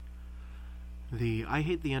The I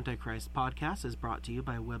Hate the Antichrist podcast is brought to you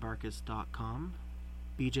by webarchist.com.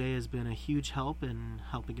 BJ has been a huge help in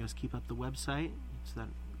helping us keep up the website, so that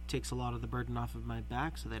takes a lot of the burden off of my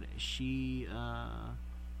back, so that she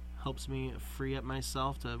helps me free up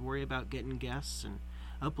myself to worry about getting guests and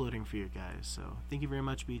uploading for you guys. So thank you very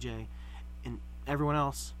much, BJ. And everyone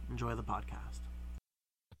else, enjoy the podcast.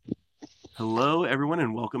 Hello, everyone,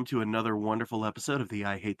 and welcome to another wonderful episode of the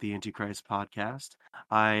I Hate the Antichrist podcast.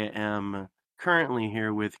 I am currently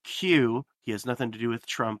here with Q. He has nothing to do with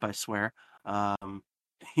Trump, I swear.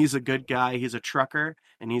 He's a good guy. He's a trucker,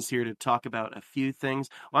 and he's here to talk about a few things.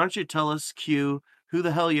 Why don't you tell us, Q, who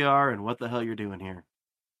the hell you are and what the hell you're doing here?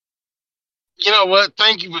 You know what?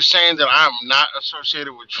 Thank you for saying that I'm not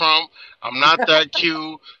associated with Trump. I'm not that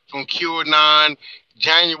Q from QAnon.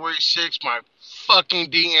 January 6th, my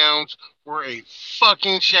fucking DMs were a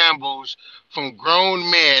fucking shambles from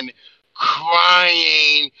grown men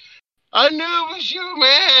crying. I knew it was you,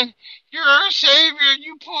 man. You're our savior.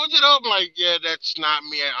 You pulled it up. I'm like, yeah, that's not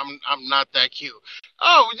me. I'm not that cute.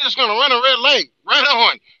 Oh, we're just gonna run a red light. Right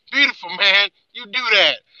on. Beautiful, man. You do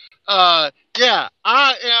that. Yeah,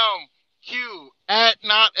 I am Q at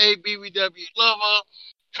not a BBW lover,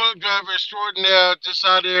 truck driver extraordinaire, just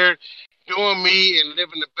out there doing me and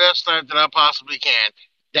living the best life that I possibly can.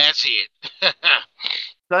 That's it.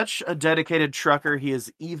 Such a dedicated trucker, he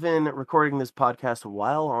is even recording this podcast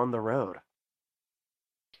while on the road.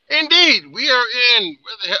 Indeed, we are in.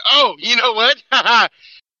 Oh, you know what?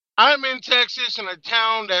 I'm in Texas in a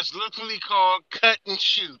town that's literally called Cut and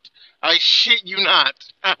Shoot. I shit you not.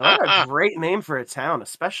 What a great name for a town,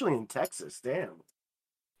 especially in Texas. Damn.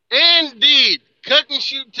 Indeed, Cut and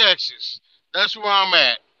Shoot, Texas. That's where I'm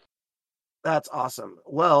at. That's awesome.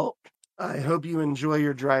 Well, I hope you enjoy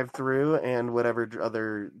your drive through and whatever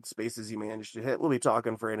other spaces you manage to hit. We'll be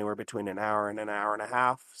talking for anywhere between an hour and a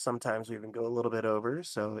half. Sometimes we even go a little bit over.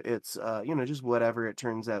 So it's, just whatever it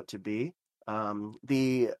turns out to be.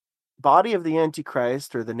 The body of the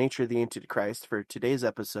Antichrist, or the nature of the Antichrist for today's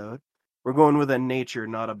episode, we're going with a nature,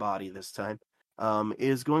 not a body this time,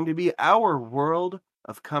 is going to be our world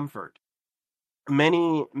of comfort.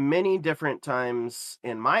 Many different times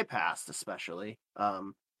in my past, especially,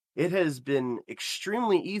 it has been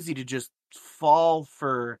extremely easy to just fall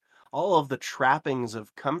for all of the trappings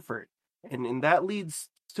of comfort. And that leads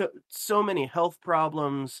to so many health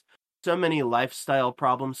problems, so many lifestyle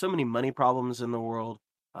problems, so many money problems in the world.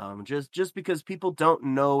 Just because people don't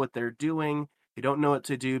know what they're doing, they don't know what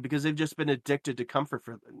to do because they've just been addicted to comfort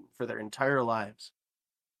for their entire lives.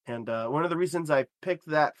 And one of the reasons I picked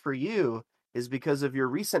that for you is because of your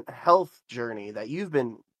recent health journey that you've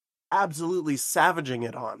been absolutely savaging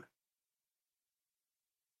it on.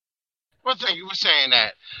 Well, thank you for saying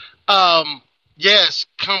that. Yes,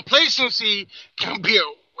 complacency can be a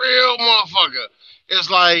real motherfucker. It's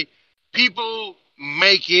like people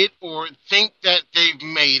make it or think that they've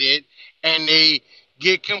made it, and they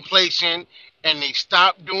get complacent and they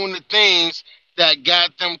stop doing the things that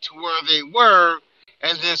got them to where they were,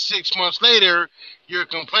 and then 6 months later, you're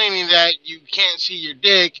complaining that you can't see your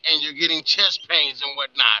dick and you're getting chest pains and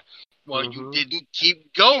whatnot. Well, you didn't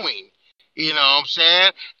keep going. You know what I'm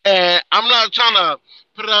saying? And I'm not trying to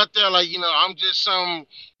put it out there like, I'm just some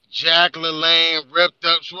Jack LaLanne ripped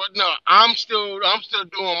up. No, I'm still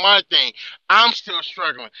doing my thing. I'm still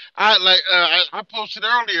struggling. I posted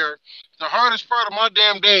earlier, the hardest part of my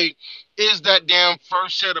damn day is that damn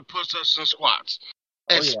first set of push-ups and squats.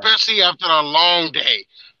 Especially after a long day.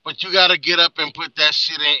 But you got to get up and put that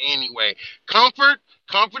shit in anyway. Comfort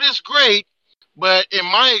is great, but in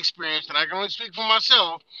my experience, and I can only speak for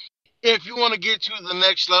myself, if you want to get to the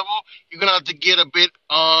next level, you're going to have to get a bit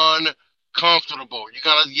uncomfortable. You're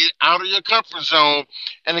going to get out of your comfort zone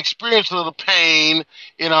and experience a little pain,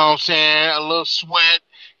 you know what I'm saying, a little sweat,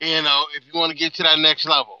 if you want to get to that next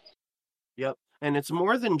level. Yep. And it's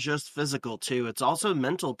more than just physical, too. It's also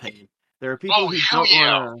mental pain. There are people who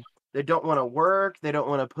don't want to work. They don't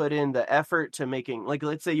want to put in the effort to making, like,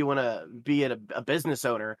 let's say you want to be a business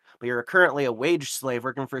owner, but you're currently a wage slave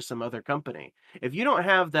working for some other company. If you don't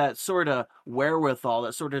have that sort of wherewithal,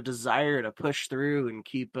 that sort of desire to push through and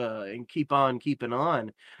keep on keeping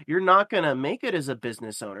on, you're not going to make it as a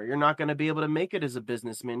business owner. You're not going to be able to make it as a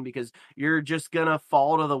businessman because you're just going to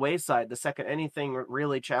fall to the wayside the second anything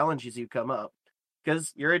really challenges you come up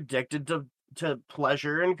because you're addicted to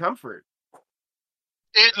pleasure and comfort.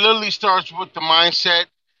 It literally starts with the mindset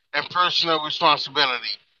and personal responsibility.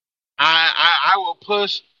 I will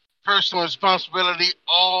push personal responsibility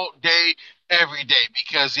all day, every day,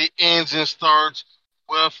 because it ends and starts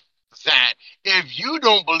with that. If you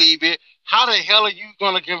don't believe it, how the hell are you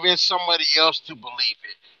going to convince somebody else to believe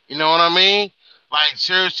it? You know what I mean? Like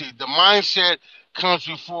seriously, the mindset comes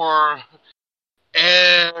before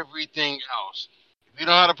everything else. If you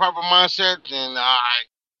don't have the proper mindset, then I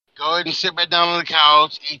go ahead and sit back down on the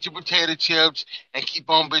couch, eat your potato chips, and keep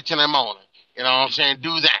on bitching and moaning. You know what I'm saying?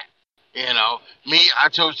 Do that. You know, me, I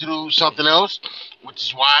chose to do something else, which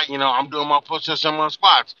is why, I'm doing my push-ups and my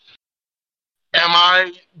squats. Am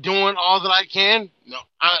I doing all that I can? No,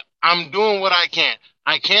 I'm doing what I can.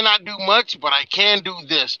 I cannot do much, but I can do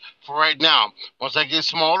this for right now. Once I get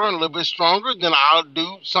smaller and a little bit stronger, then I'll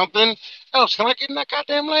do something else. Can I get in that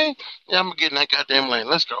goddamn lane? Yeah, I'm gonna get in that goddamn lane.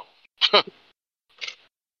 Let's go.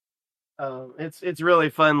 It's really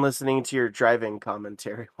fun listening to your driving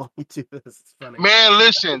commentary while you do this. It's funny. Man,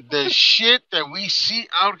 listen, the shit that we see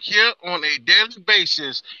out here on a daily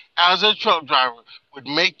basis as a truck driver would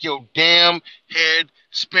make your damn head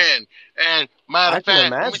spin. And matter I of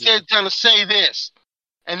can fact, let me imagine. trying to say this.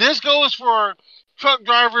 And this goes for truck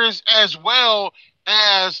drivers as well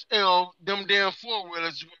as them damn four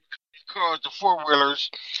wheelers cars, the four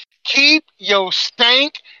wheelers. Keep your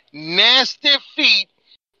stank, nasty feet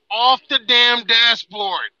off the damn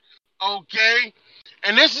dashboard. Okay?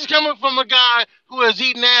 And this is coming from a guy who has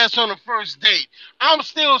eaten ass on the first date. I'm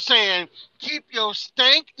still saying, keep your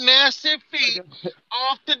stank, nasty feet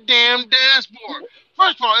off the damn dashboard.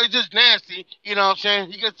 First of all, it's just nasty, you know what I'm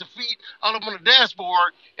saying? He gets the feet all up on the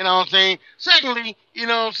dashboard, you know what I'm saying? Secondly, you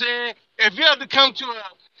know what I'm saying? If you have to come to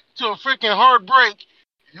a freaking hard break,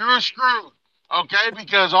 you're screwed. Okay?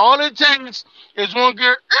 Because all it takes is one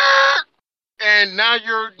good and now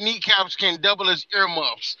your kneecaps can double as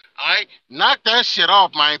earmuffs. All right, knock that shit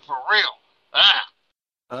off, man, for real. Ah,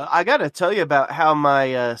 I got to tell you about how my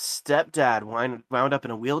stepdad wound up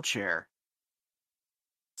in a wheelchair.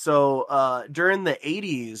 So during the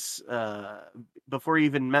 80s, before he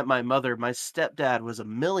even met my mother, my stepdad was a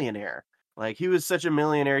millionaire. Like, he was such a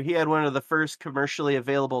millionaire. He had one of the first commercially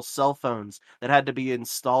available cell phones that had to be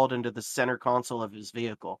installed into the center console of his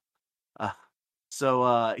vehicle. Uh,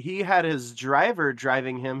 so he had his driver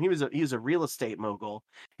driving him. He was a real estate mogul.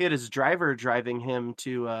 He had his driver driving him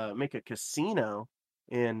to make a casino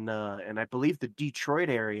in I believe the Detroit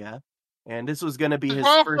area, and this was going to be his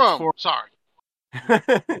where I'm first from.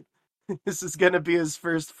 Sorry. this is going to be his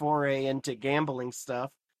first foray into gambling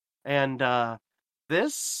stuff. And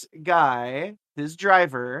this guy, his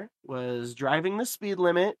driver, was driving the speed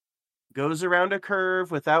limit, goes around a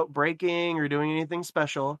curve without braking or doing anything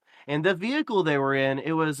special. And the vehicle they were in,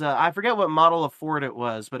 it was, I forget what model of Ford it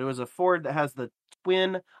was, but it was a Ford that has the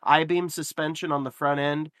twin I-beam suspension on the front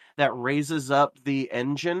end that raises up the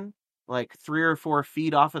engine like 3 or 4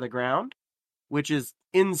 feet off of the ground, which is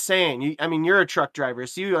insane. I mean, you're a truck driver,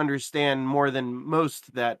 so you understand more than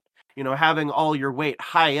most that, having all your weight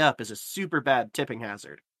high up is a super bad tipping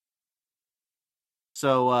hazard.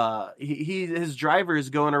 So his driver is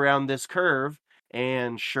going around this curve,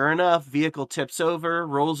 and sure enough, vehicle tips over,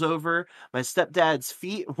 rolls over. My stepdad's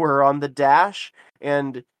feet were on the dash,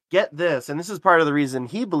 and get this, and this is part of the reason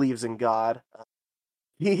he believes in God.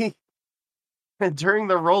 He during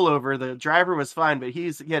the rollover, the driver was fine, but he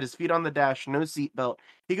had his feet on the dash, no seatbelt.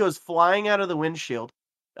 He goes flying out of the windshield,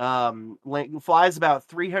 flies about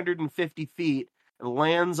 350 feet, and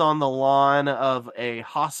lands on the lawn of a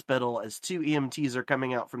hospital as two EMTs are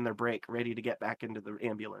coming out from their break, ready to get back into the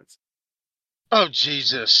ambulance. Oh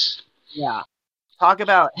Jesus. Yeah. Talk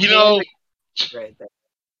about You know handing right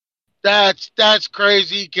there. that's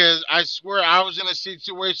crazy because I swear I was in a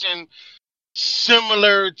situation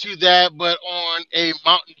similar to that, but on a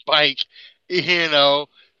mountain bike. You know,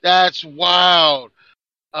 that's wild.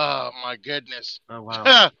 Oh my goodness. Oh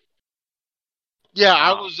wow. Yeah,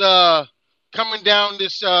 I Wow. was coming down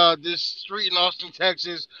this street in Austin,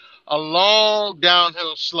 Texas, a long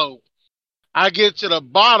downhill slope. I get to the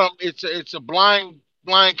bottom, it's a blind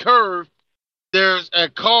curve. There's a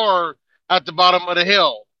car at the bottom of the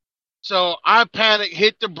hill. So I panic,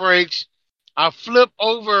 hit the brakes, I flip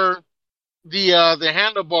over the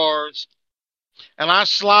handlebars and I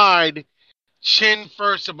slide chin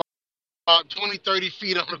first about 20, 30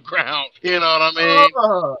 feet on the ground. You know what I mean?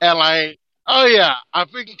 Oh, And like, oh yeah, I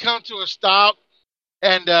freaking come to a stop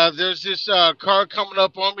and there's this car coming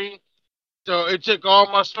up on me. So it took all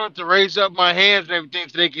my strength to raise up my hands and everything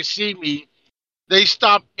so they could see me. They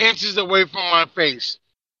stopped inches away from my face.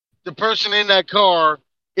 The person in that car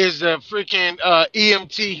is a freaking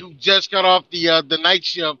EMT who just got off the night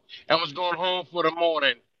shift and was going home for the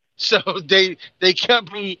morning. So they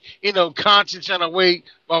kept me, conscious and awake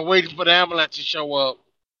while waiting for the ambulance to show up.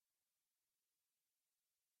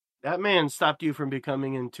 that man stopped you from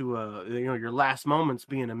becoming into your last moments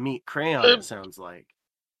being a meat crayon, Uh, it sounds like.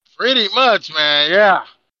 Pretty much, man. Yeah.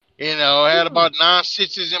 I had Hmm. about 9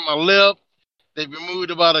 stitches in my lip. They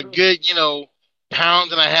removed about a good,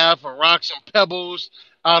 pound and a half of rocks and pebbles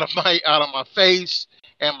out of my face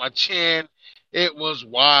and my chin. It was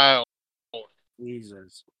wild.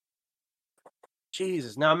 Jesus.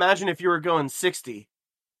 Jesus. Now imagine if you were going 60.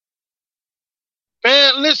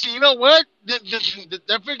 Man, listen, you know what? That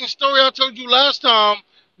freaking story I told you last time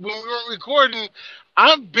when we were recording,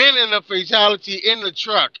 I've been in a fatality in the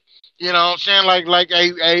truck. You know what I'm saying? Like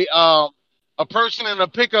a person in a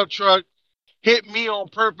pickup truck hit me on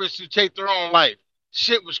purpose to take their own life.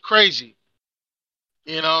 Shit was crazy.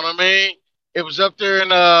 You know what I mean? It was up there in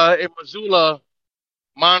Missoula,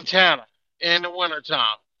 Montana in the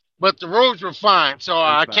wintertime. But the roads were fine, so Sounds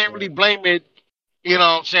I about can't really right. blame it, what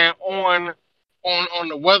I'm saying, on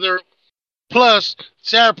the weather. Plus,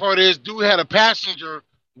 sad part is, dude had a passenger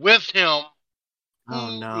with him Oh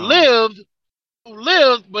who no.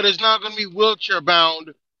 lived, but is not going to be wheelchair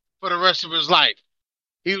bound for the rest of his life.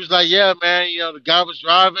 He was like, "Yeah, man, the guy was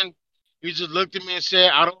driving. He just looked at me and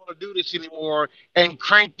said, I don't want to do this anymore,' and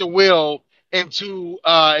cranked the wheel into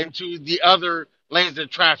the other lanes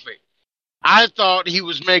of traffic. I thought he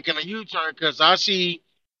was making a U-turn because I see,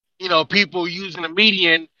 people using the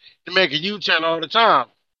median to make a U-turn all the time.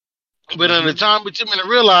 But in the Mm-hmm. time it took me to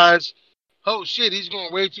realize, oh shit, he's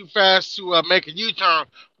going way too fast to make a U-turn.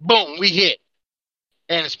 Boom, we hit.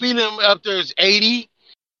 And the speed limit up there is 80.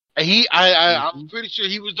 I'm Mm-hmm. pretty sure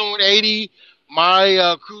he was doing 80.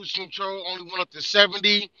 My cruise control only went up to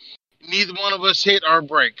 70. Neither one of us hit our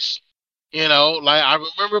brakes. Like I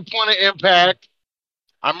remember point of impact.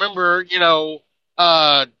 I remember,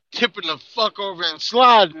 tipping the fuck over and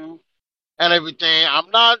sliding and everything.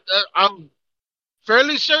 I'm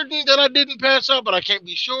fairly certain that I didn't pass out, but I can't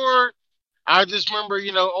be sure. I just remember,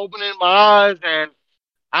 opening my eyes and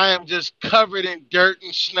I am just covered in dirt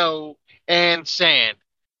and snow and sand,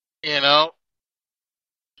 you know.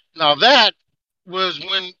 Now that was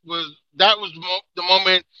the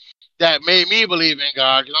moment that made me believe in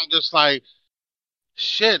God because I'm just like,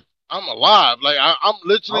 shit, I'm alive. Like I'm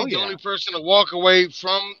literally Oh the only yeah. person to walk away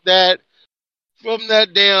from that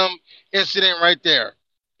damn incident right there,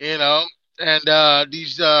 you know. And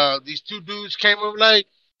these two dudes came over like,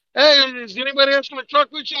 "Hey, is anybody else in the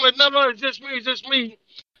truck with you?" I'm like, "No, it's just me, it's just me."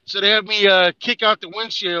 So they had me kick out the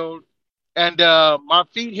windshield, and my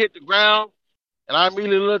feet hit the ground, and I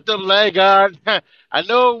immediately looked up like, God, I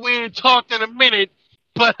know we ain't talked in a minute,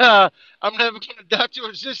 but I'm never gonna doubt your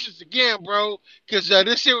existence again, bro, because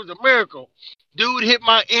this shit was a miracle. Dude hit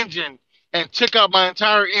my engine and took out my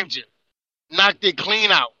entire engine, knocked it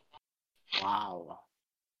clean out. Wow.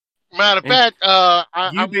 Matter of And fact, you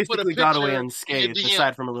I'm gonna put a basically got away picture in your unscathed, DM.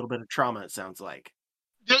 aside from a little bit of trauma, it sounds like.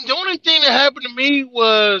 The only thing that happened to me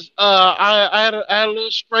was I had a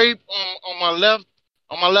little scrape on my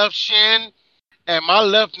left shin, and my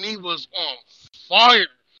left knee was on fire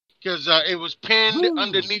because it was pinned Woo.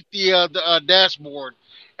 underneath the dashboard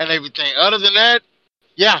and everything. Other than that,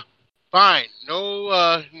 yeah, fine. No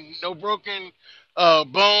broken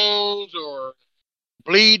bones or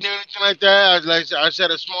bleeding or anything like that. I just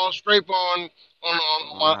had a small scrape Wow.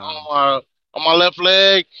 on my left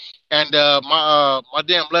leg, and my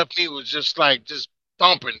damn left knee was just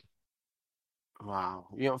thumping. Wow.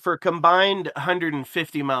 For a combined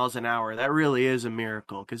 150 miles an hour, that really is a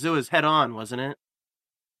miracle because it was head on, wasn't it?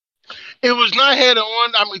 It was not head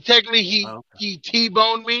on. I mean, technically, he Oh, he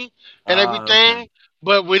t-boned me and okay. everything,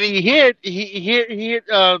 but when he hit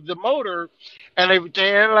the motor and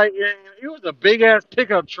everything, and like it was a big ass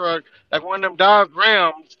pickup truck, like one of them Dodge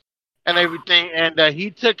Rams and everything, and he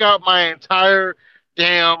took out my entire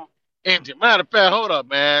damn engine. Matter of fact, hold up,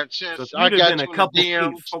 man. So if Since I you'd have been got a you in the couple feet,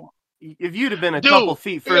 DMs, if you'd have been a couple dude,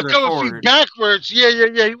 feet a further couple feet forward, backwards,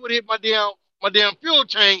 yeah, he would hit my damn fuel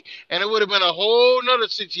tank, and it would have been a whole nother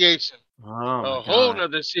situation. oh my A whole God,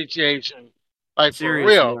 nother situation. Like for serious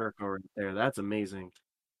real. miracle right there. That's amazing.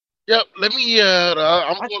 Yep. Let me. I'm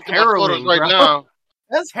That's going through my photos harrowing, right bro. now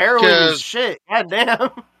That's harrowing as because shit. God damn.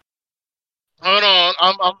 hold on.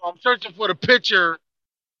 I'm searching for the picture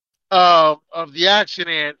of the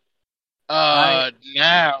accident I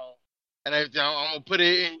now, and everything. I'm gonna put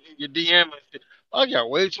it in your DM. I got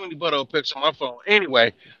way too many butthole pics on my phone.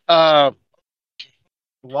 Anyway, uh,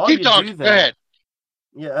 while keep you do talking. Go that, ahead.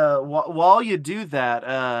 yeah, while you do that,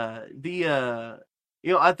 I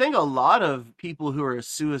think a lot of people who are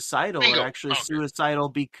suicidal are Bingo. actually Okay. suicidal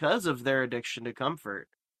because of their addiction to comfort.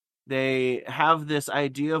 They have this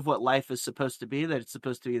idea of what life is supposed to be, that it's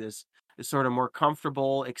supposed to be this sort of more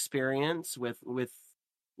comfortable experience with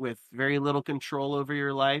with very little control over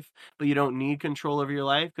your life, but you don't need control over your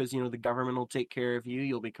life because, the government will take care of you.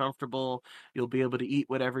 You'll be comfortable. You'll be able to eat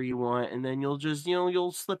whatever you want. And then you'll just,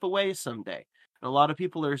 you'll slip away someday. And a lot of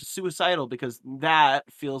people are suicidal because that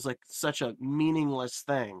feels like such a meaningless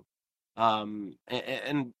thing. And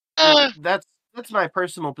Uh, that's my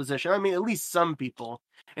personal position. I mean, at least some people,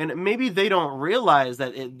 and maybe they don't realize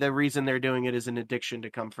that the reason they're doing it is an addiction to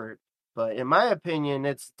comfort. But in my opinion,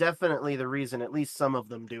 it's definitely the reason at least some of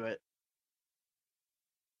them do it.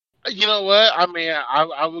 you know what? I mean,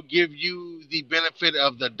 I will give you the benefit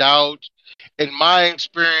of the doubt. In my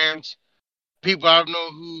experience, people I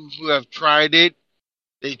know who have tried it,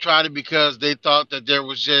 they tried it because they thought that there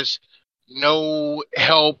was just no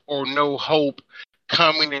help or no hope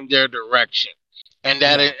coming in their direction, and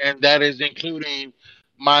Yeah. that is including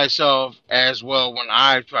myself as well. When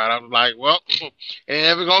I tried, I was like, well, it ain't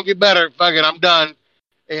never gonna get better. Fuck it, I'm done.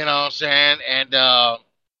 You know what I'm saying? And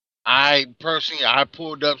I personally, I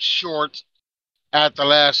pulled up short at the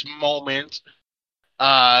last moment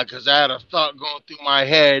because I had a thought going through my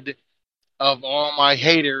head of all my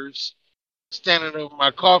haters standing over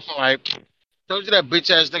my coffin like, told you that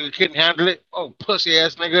bitch ass nigga couldn't handle it. Oh, pussy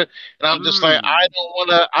ass nigga. And I'm just like,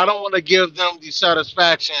 Mm. I don't wanna give them the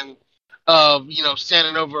satisfaction of,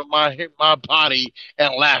 standing over my body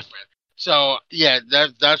and laughing. So yeah,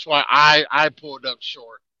 that's why I pulled up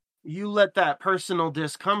short. You let that personal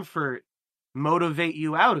discomfort motivate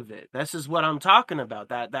you out of it. This is what I'm talking about.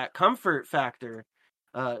 That comfort factor.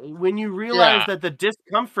 When you realize Yeah. that the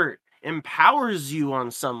discomfort empowers you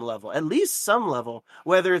on some level, at least some level,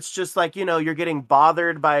 whether it's just like, you're getting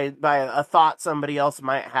bothered by a thought somebody else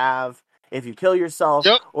might have if you kill yourself,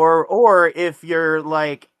 Yep. or if you're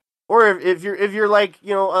like, or if you're like,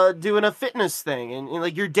 doing a fitness thing, and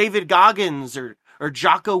like you're David Goggins or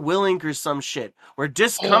Jocko Willink or some shit, where Boy.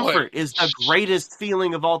 discomfort is the greatest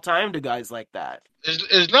feeling of all time to guys like that.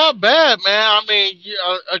 It's not bad, man. I mean,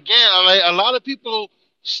 again, like, a lot of people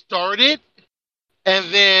start it and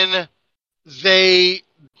then they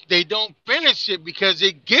they don't finish it because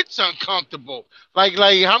it gets uncomfortable. Like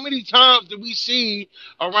how many times do we see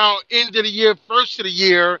around end of the year, first of the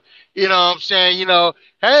year, what I'm saying,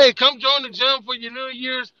 hey, come join the gym for your New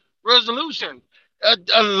Year's resolution.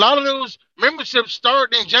 A lot of those memberships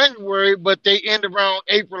start in January, but they end around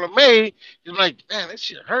April or May. You're like, man, this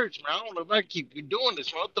shit hurts, man. I don't know if I can keep doing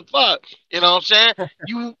this, man. What the fuck? You know what I'm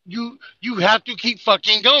saying? You have to keep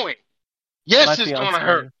fucking going. My Yes, it's gonna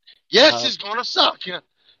hurt. fiance, Yes, uh, it's gonna suck.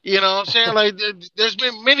 You know what I'm saying? Like, there's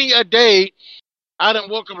been many a day I done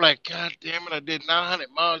woke up like, God damn it, I did 900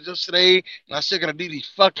 miles yesterday, and I still gotta do these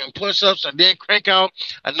fucking push-ups and then crank out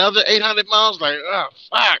another 800 miles. Like, oh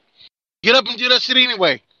fuck, get up and do that shit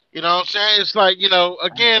anyway. You know what I'm saying? It's like,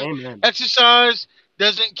 again, amen. exercise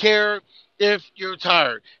doesn't care if you're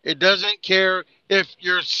tired. It doesn't care if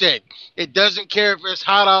you're sick. It doesn't care if it's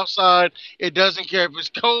hot outside. It doesn't care if it's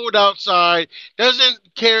cold outside. Doesn't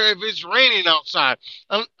care if it's raining outside.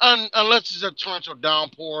 Unless it's a torrential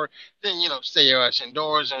downpour, then, stay your ass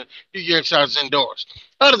indoors and do your exercise indoors.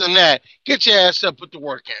 Other than that, get your ass up, put the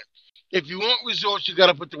work in. If you want results, you got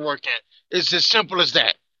to put the work in. It's as simple as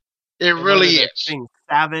that. It And really whether that's is. being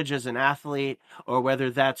savage as an athlete, or whether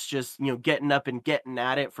that's just, getting up and getting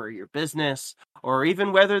at it for your business, or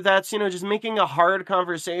even whether that's, just making a hard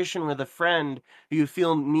conversation with a friend who you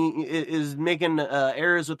feel is making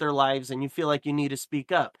errors with their lives and you feel like you need to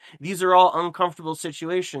speak up. These are all uncomfortable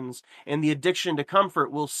situations, and the addiction to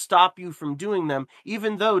comfort will stop you from doing them,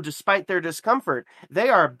 even though, despite their discomfort, they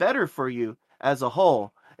are better for you as a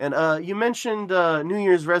whole. And you mentioned New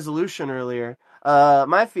Year's resolution earlier.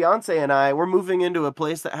 My fiance and I, we're moving into a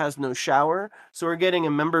place that has no shower, so we're getting a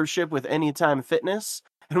membership with Anytime Fitness.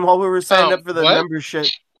 And while we were signed up for the What? membership,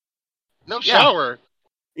 No yeah, shower.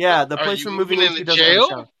 yeah, the Are place you we're moving moving into into doesn't have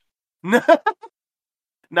a jail? shower.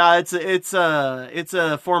 Nah, it's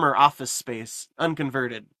a former office space,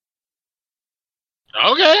 unconverted.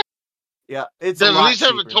 Okay. Yeah, it's a Does it at lot least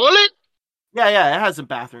have a cheaper. toilet? Yeah, yeah, it has a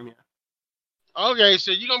bathroom. Yeah, Okay,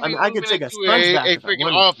 so you're gonna I be mean, I could moving take a into sponge bath a if I freaking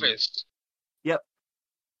wanted to. office. Yep,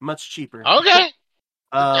 much cheaper. Okay. Hey,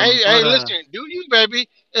 But hey, listen, do you, baby?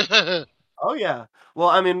 Oh yeah. Well,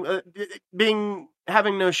 I mean, being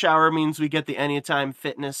having no shower means we get the Anytime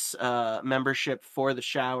Fitness membership for the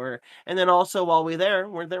shower, and then also while we're there,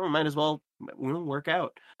 we might as well work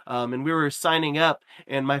out. And we were signing up,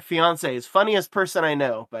 and my fiance is funniest person I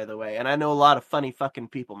know, by the way, and I know a lot of funny fucking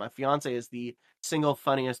people. My fiance is the single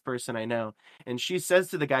funniest person I know, and she says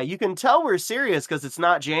to the guy, "You can tell we're serious because it's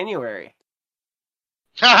not January."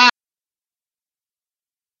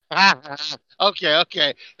 Okay,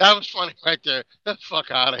 okay. That was funny right there. The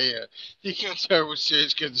fuck out of here. You can't tell we're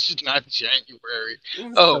serious because it's not January.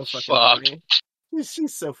 It's Oh, so fucking fuck. funny.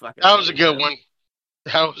 She's so fucking That was a funny, good man. one.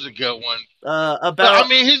 That was a good one. But I About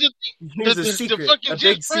mean, here's a the secret, fucking a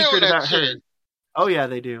Jets big play on secret that about shit. her. Oh yeah,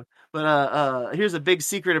 they do. But here's a big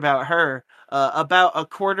secret about her. About a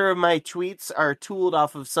quarter of my tweets are tooled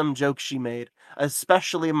off of some joke she made,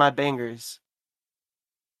 especially my bangers.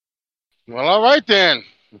 Well, all right then.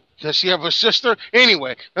 Does she have a sister?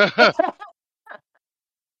 Anyway.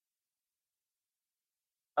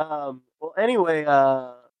 Well, anyway,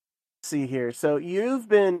 see here. So you're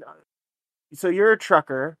a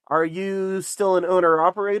trucker. Are you still an owner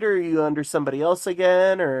operator? Are you under somebody else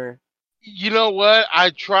again, or? You know what?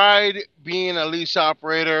 I tried being a lease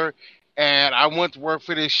operator and I went to work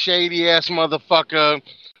for this shady ass motherfucker.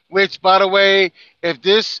 Which, by the way, if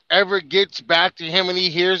this ever gets back to him and he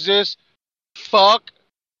hears this, fuck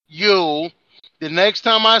you. The next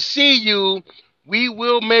time I see you, we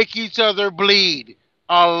will make each other bleed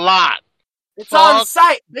a lot. It's on Fuck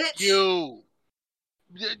site, bitch. you.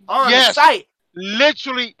 On Yes, site.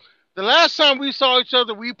 literally. The last time we saw each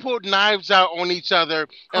other, we pulled knives out on each other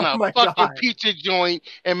in Oh a my fucking god. pizza joint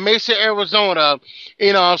in Mesa, Arizona.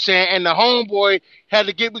 You know what I'm saying? And the homeboy had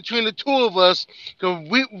to get between the two of us because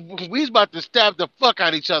we was about to stab the fuck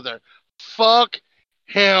out of each other. Fuck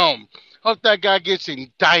him. Hope that guy gets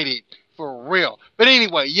indicted for real. But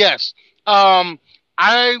anyway, yes.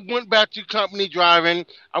 I went back to company driving.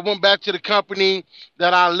 I went back to the company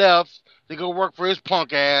that I left to go work for his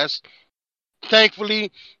punk ass.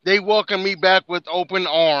 Thankfully, they welcomed me back with open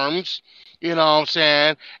arms, you know what I'm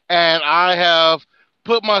saying? And I have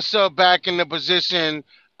put myself back in the position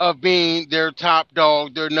of being their top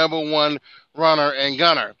dog, their number one runner and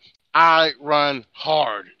gunner. I run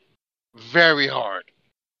hard, very hard.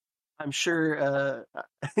 I'm sure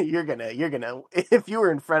you're gonna if you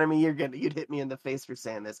were in front of me, you'd hit me in the face for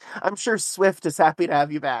saying this. I'm sure Swift is happy to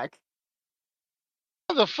have you back.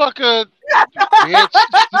 Motherfucker,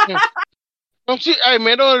 bitch. Don't you, hey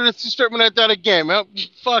man, don't disturb me like that again, man.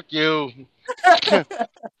 Fuck you.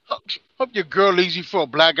 Hope your girl leaves you for a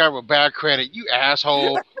black guy with bad credit. You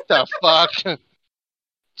asshole. The fuck?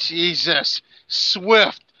 Jesus.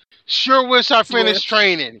 Swift. Sure wish I finished Swift.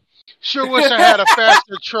 training. Sure wish I had a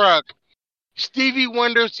faster truck. Stevie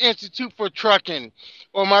Wonder's Institute for Trucking.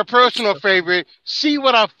 Or my That's personal so funny. favorite, see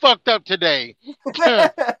what I fucked up today.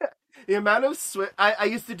 The amount of Swift. I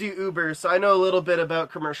used to do Uber, so I know a little bit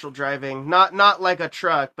about commercial driving. Not like a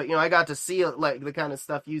truck, but I got to see like the kind of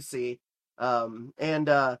stuff you see. And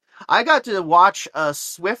I got to watch a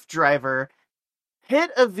Swift driver hit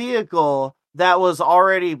a vehicle that was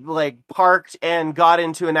already like parked and got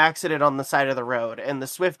into an accident on the side of the road, and the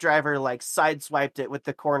Swift driver like sideswiped it with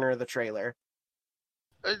the corner of the trailer.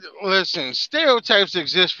 Listen, stereotypes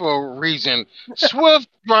exist for a reason. Swift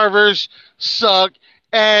drivers suck,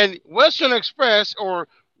 and Western Express, or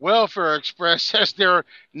Welfare Express, as they're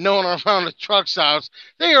known around the truck stops,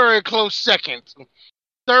 they are a close second.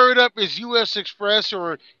 Third up is U.S. Express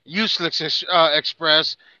or Useless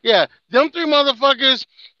Express. Yeah, them three motherfuckers,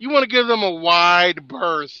 you want to give them a wide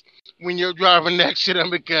berth when you're driving next to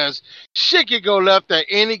them because shit could go left at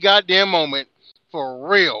any goddamn moment. For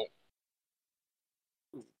real.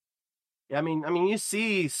 I mean, you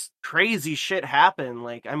see crazy shit happen.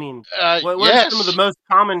 Like, I mean, what are some of the Yes. most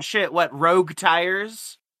common shit? What, rogue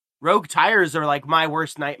tires? Rogue tires are like my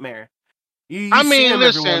worst nightmare. You I see mean, them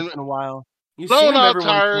every once listen, in a while. You see blown them out every once in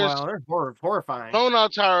a tires, while. They're horrifying. blown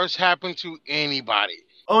out tires happen to anybody.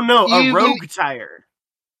 Oh no, a Even, rogue tire.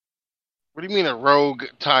 what do you mean a rogue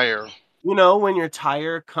tire? When your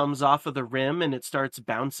tire comes off of the rim and it starts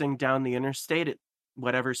bouncing down the interstate at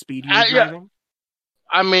whatever speed you were Yeah, driving?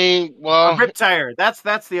 I mean, A well, rip tire. That's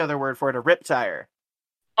the other word for it, a rip tire.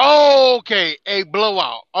 okay, a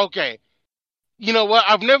blowout. Okay. You know what?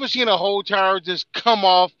 I've never seen a whole tire just come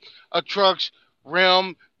off a truck's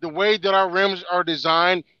rim. The way that our rims are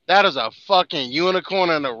designed, that is a fucking unicorn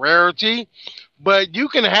and a rarity. But you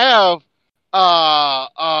can have uh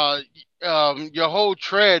uh your whole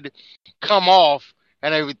tread come off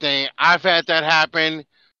and everything. I've had that happen.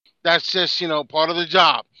 That's just, part of the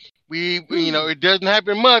job. It doesn't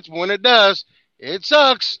happen much, but when it does, it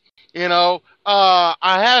sucks. I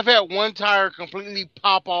have had one tire completely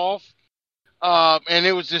pop off, and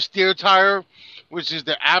it was the steer tire, which is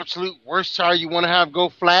the absolute worst tire you want to have go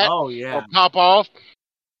flat Oh or yeah. pop off,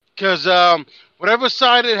 because whatever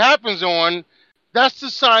side it happens on, that's the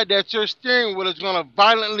side that your steering wheel is going to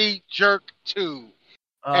violently jerk to.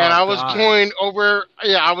 And Oh I was god. going over,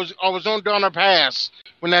 yeah, I was on Donner Pass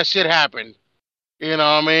when that shit happened. You know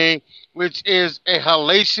what I mean? Which is a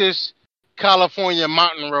hellacious California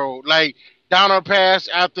mountain road. Like Downer Pass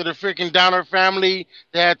after the freaking Downer family,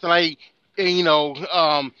 they had to like, you know,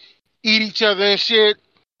 eat each other and shit.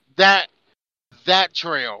 That that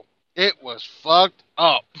trail, it was fucked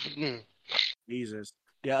up. Jesus.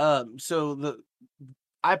 Yeah. So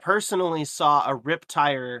I personally saw a rip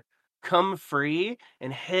tire come free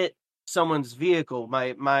and hit someone's vehicle.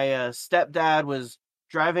 My stepdad was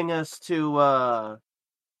driving us to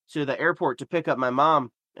the airport to pick up my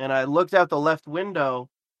mom, and I looked out the left window,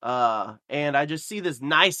 and I just see this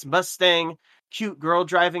nice Mustang, cute girl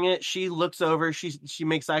driving it. She looks over, she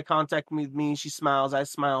makes eye contact with me, she smiles, I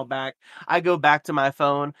smile back. I go back to my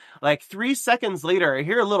phone. Like 3 seconds later, I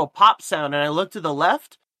hear a little pop sound, and I look to the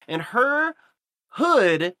left, and her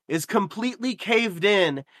hood is completely caved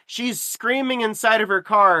in. She's screaming inside of her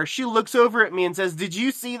car. She looks over at me and says, "Did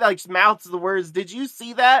you see?" Like, mouths the words, "Did you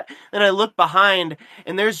see that?" And I look behind,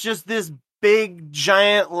 and there's just this big,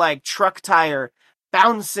 giant, like, truck tire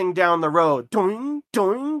bouncing down the road. Doing,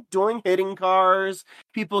 doing, doing, hitting cars,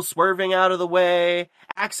 people swerving out of the way,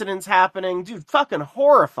 accidents happening. Dude, fucking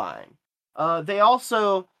horrifying. There's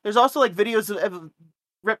also like videos of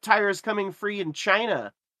rip tires coming free in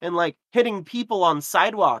China and like hitting people on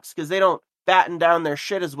sidewalks because they don't batten down their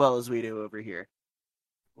shit as well as we do over here.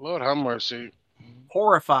 Lord have mercy.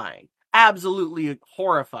 Horrifying. Absolutely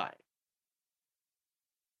horrifying.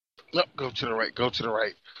 Nope, go to the right. Go to the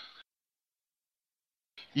right.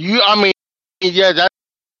 I mean, yeah,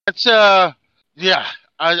 that's yeah.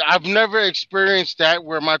 I've never experienced that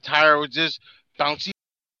where my tire was just bouncy.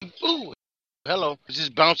 Ooh, hello. It's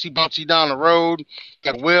just bouncy, bouncy down the road.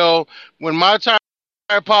 Got wheel. When my tire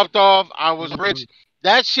popped off, I was Mhm. rich.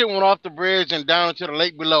 That shit went off the bridge and down to the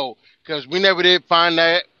lake below because we never did find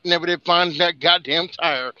that. Never did find that goddamn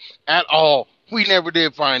tire at all. We never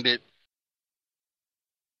did find it.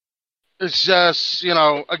 It's just,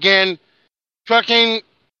 again, trucking,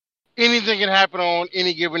 anything can happen on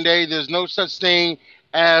any given day. There's no such thing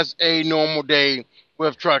as a normal day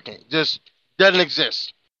with trucking. Just doesn't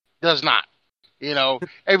exist. Does not.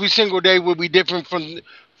 Every single day will be different from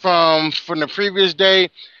the previous day.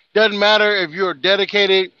 Doesn't matter if you're a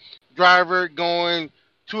dedicated driver going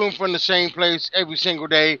to and from the same place every single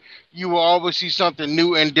day. You will always see something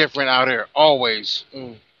new and different out here. Always.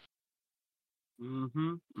 Mhm.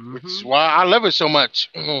 Which is Mhm. why I love it so much.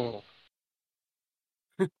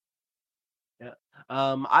 Yeah.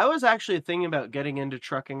 I was actually thinking about getting into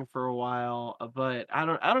trucking for a while, but I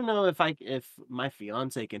don't know if my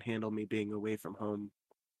fiance can handle me being away from home.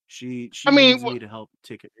 I She mean, needs me to help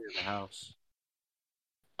take care of the house.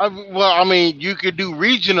 you could do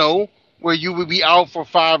regional where you would be out for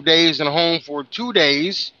 5 days and home for 2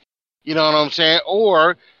 days. You know what I'm saying?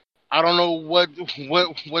 Or I don't know what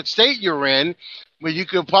state you're in, but you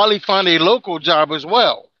could probably find a local job as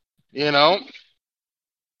well. You know,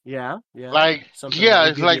 Yeah, yeah. like Something that yeah, would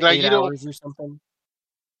it's give you like eight you don't hours or something.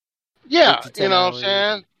 Eight yeah, to you ten know what I'm hours.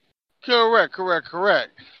 saying? Correct, correct,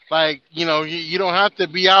 correct. Like you don't have to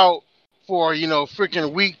be out for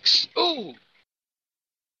freaking weeks at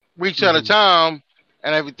a Hmm. time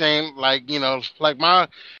and everything. Like like my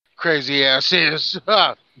crazy ass is.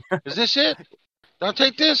 Is this it? Did I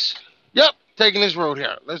take this? Yep, taking this road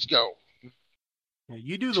here. Let's go. Yeah,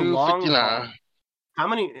 you do the long 259. haul. How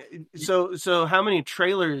many? So how many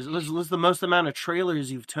trailers? What's the most amount of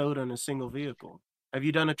trailers you've towed on a single vehicle? Have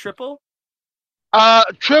you done a triple?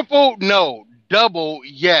 Triple, no. Double,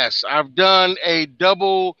 yes. I've done a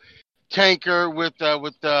double tanker with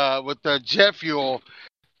jet fuel.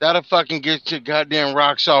 That'll fucking get your goddamn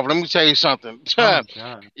rocks off. Let me tell you something. Oh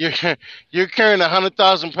God. you're you're carrying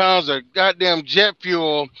 100,000 pounds of goddamn jet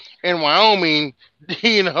fuel in Wyoming.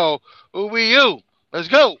 You know who we you? Let's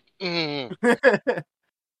go.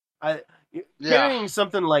 I Yeah. Carrying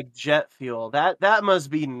something like jet fuel, that must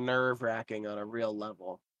be nerve-wracking on a real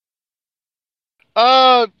level.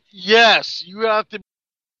 Yes. You have to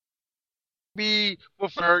be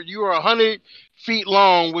with her. You are 100 feet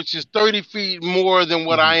long, which is 30 feet more than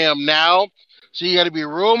what Hmm. I am now. So you got to be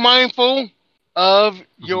real mindful of Hmm.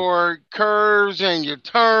 your curves and your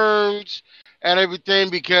turns and everything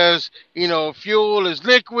because fuel is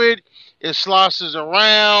liquid. It sloshes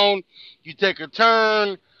around. You take a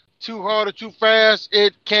turn too hard or too fast,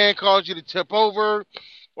 it can cause you to tip over.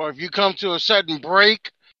 Or if you come to a sudden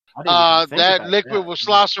break, I didn't even think that about liquid that. will Yeah.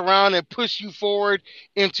 slosh around and push you forward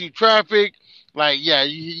into traffic. Like, yeah,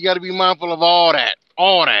 you got to be mindful of all that.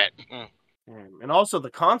 All that. And also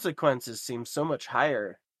the consequences seem so much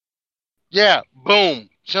higher. Yeah, boom.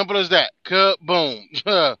 Simple as that. Cut, boom.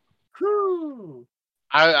 Whew.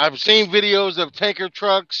 I've seen videos of tanker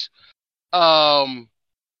trucks um,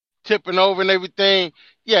 tipping over and everything.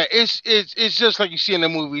 Yeah, it's just like you see in the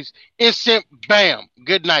movies. Instant, bam,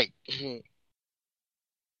 good night.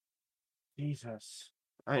 Jesus.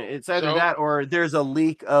 It's either So, that or there's a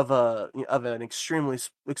leak of an extremely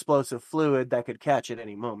explosive fluid that could catch at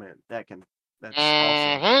any moment. That's also.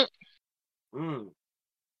 mhm. Mm,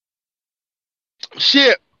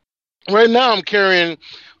 Shit. Right now, I'm carrying,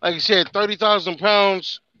 like I said, 30,000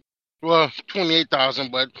 pounds. Well,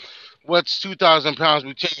 28,000, but what's 2,000 pounds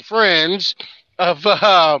between friends of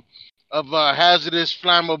hazardous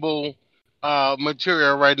flammable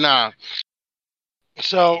material right now.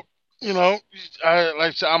 So, you know, I like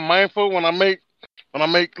I said, I'm mindful when I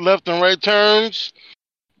make left and right turns.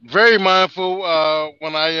 Very mindful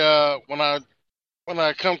when I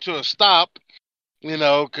come to a stop. You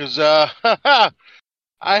know, because I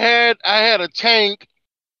had a tank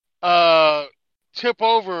uh tip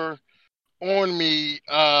over on me.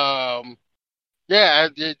 Yeah,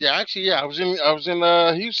 actually, yeah, I was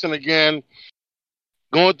in Houston again,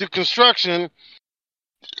 going through construction.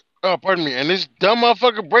 Oh, pardon me. And this dumb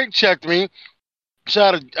motherfucker brake checked me. So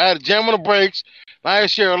I had to jam on the brakes. I had to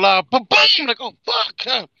share a loud boom. Like, oh fuck!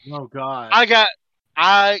 Huh. oh God. I got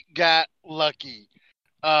I got lucky.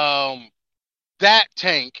 Um, that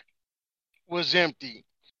tank was empty.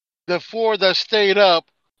 The four that stayed up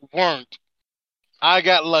weren't. I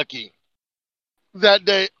got lucky that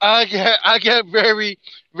day. I got very,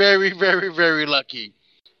 very, very, very lucky.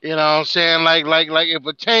 You know what I'm saying? Like if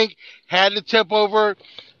a tank had to tip over,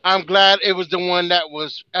 I'm glad it was the one that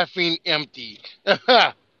was effing empty.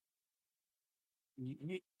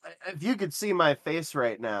 You, if you could see my face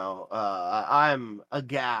right now, I'm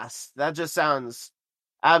aghast. That just sounds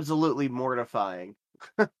absolutely mortifying.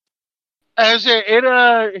 As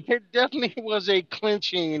it definitely was a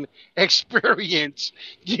clinching experience,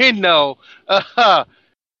 uh,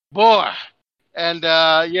 boy. And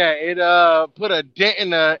yeah, it put a dent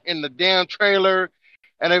in the damn trailer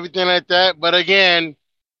and everything like that. But again,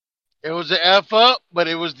 it was an F up, but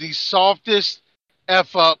it was the softest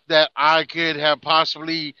F up that I could have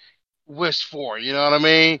possibly wished for. You know what I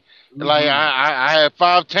mean? Like Hmm. I had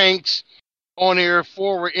five tanks on here,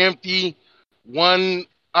 four were empty. One,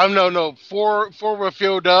 no, four were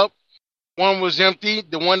filled up. One was empty.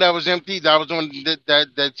 The one that was empty, that was the one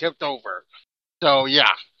that tipped over. So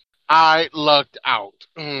yeah, I lucked out.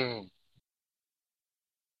 Mm.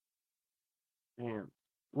 Damn.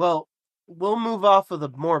 Well, we'll move off of the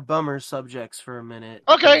more bummer subjects for a minute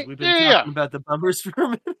because Okay, we've been yeah, yeah. talking about the bummers for a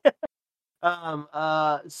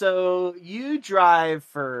minute. So you drive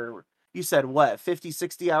for, you said what, 50,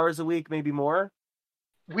 60 hours a week, maybe more?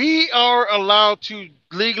 We are allowed to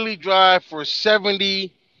legally drive for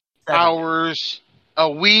 70 70. hours a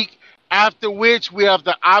week, after which we have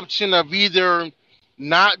the option of either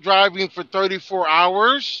not driving for 34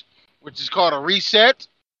 hours, which is called a reset,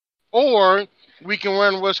 or we can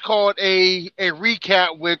run what's called a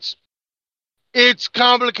recap, which it's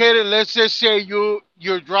complicated. Let's just say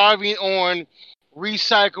you're driving on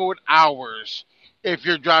recycled hours if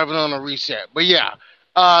you're driving on a reset. But yeah,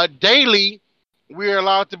 daily we're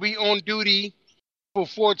allowed to be on duty for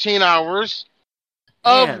 14 hours,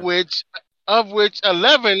 of Man. which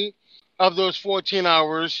 11 of those 14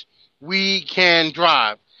 hours we can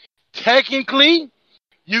drive. Technically,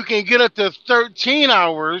 you can get up to 13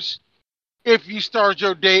 hours if you start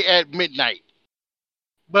your day at midnight.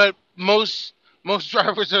 But most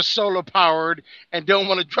drivers are solar powered and don't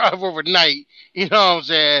want to drive overnight. You know what I'm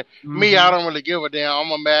saying? Me, I Hmm. don't really give a damn.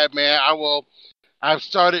 I'm a madman. I've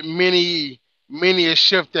started many a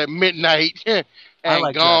shift at midnight I and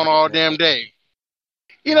like gone driving at all damn midnight. day.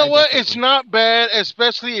 You know I what? It's definitely. not bad,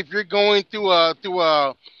 especially if you're going through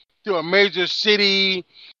a major city,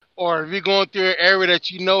 or if you're going through an area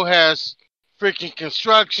that you know has freaking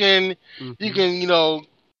construction. You Hmm. can,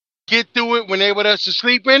 get through it when everybody else is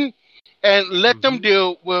sleeping, and let them Hmm.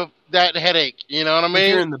 deal with that headache. You know what I If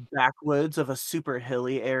you're mean? in the backwoods of a super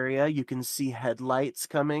hilly area, you can see headlights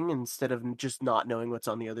coming instead of just not knowing what's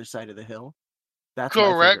on the other side of the hill. That's my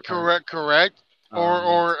Correct, favorite part. correct, correct.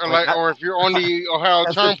 Like Or if you're on the Ohio I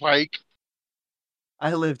lived Turnpike.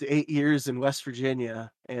 I lived 8 years in West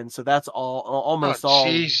Virginia, and so that's Oh almost all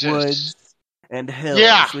Jesus! woods and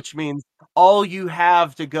Yeah, hills, which means all you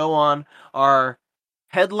have to go on are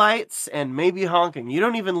headlights and maybe honking. You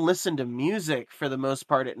don't even listen to music for the most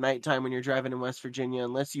part at nighttime when you're driving in West Virginia,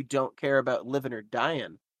 unless you don't care about living or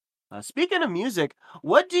dying. Speaking of music,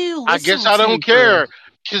 what do you I guess listen I don't to for? care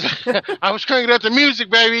because I was cranking up the music,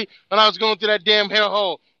 baby, when I was going through that damn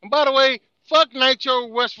hellhole. And by the way, fuck Nitro,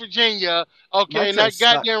 West Virginia, okay, and Nitro that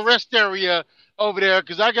sucks. goddamn rest area over there,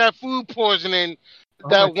 because I got food poisoning Oh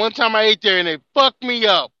my. That one time I ate there and it fucked me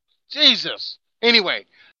up. Jesus. Anyway,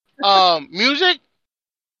 music,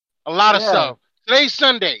 a lot of Yeah. stuff. Today's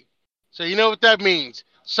Sunday, so you know what that means.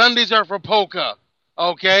 Sundays are for polka.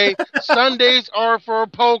 Okay, Sundays are for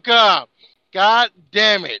polka. God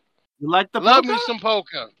damn it, You like the love polka? me some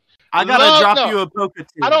polka. I gotta Love drop no, you a polka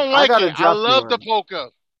I tune. don't I like gotta it. I drop you love the one. polka.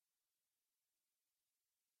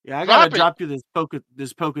 Yeah, I gotta Drop it. drop you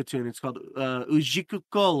this polka tune. It's called Ujiku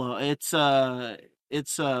Kolo. It's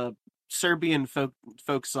a Serbian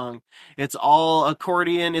folk song. It's all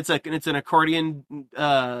accordion. It's an accordion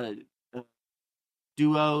uh,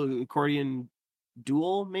 duo, accordion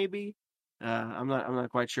duel maybe. I'm not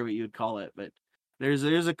quite sure what you would call it, but there's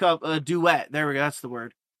a duet. There we go. That's the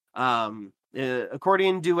word.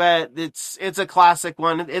 Accordion duet. It's a classic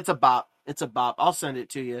one. It's a bop. It's a bop. I'll send it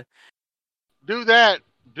to you. Do that.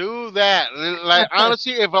 Do that. Like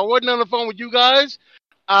honestly, if I wasn't on the phone with you guys,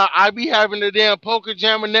 I'd be having the damn Poker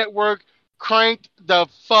Jammer Network cranked the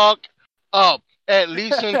fuck up at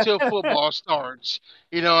least until football starts.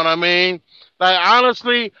 You know what I mean? Like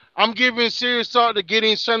honestly, I'm giving serious thought to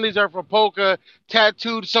getting Sundays are for poker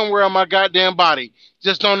tattooed somewhere on my goddamn body.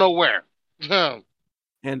 Just don't know where.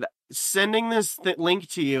 And sending this link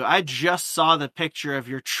to you, I just saw the picture of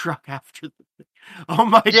your truck after. Oh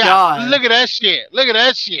my Yeah, god! look at that shit. Look at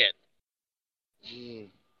that shit.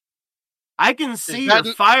 I can Is see your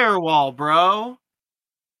that firewall, bro.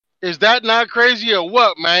 is that not crazy or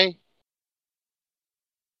what, man?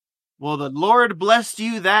 Well, the Lord blessed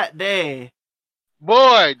you that day.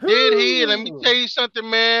 Boy, did he? Let me Whew. tell you something,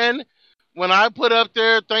 man. When I put up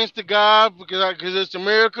there, thanks to God, because it's a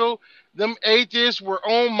miracle, them atheists were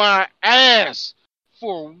on my ass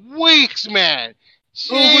for weeks, man.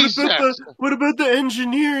 Oh, Jesus. what about the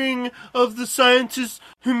engineering of the scientists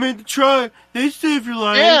who made the truck? They saved your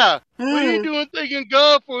life. Yeah. What are you Eh. doing thanking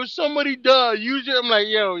God for somebody died? Usually I'm like,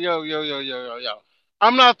 yo.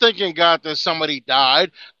 I'm not thanking God that somebody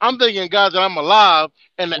died. I'm thanking God that I'm alive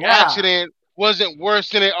and the Yeah. accident wasn't worse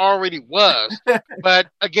than it already was. But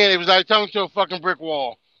again, it was like talking to a fucking brick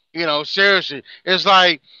wall. You know, seriously. It's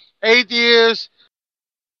like atheists,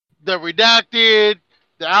 the redacted,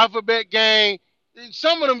 the alphabet gang.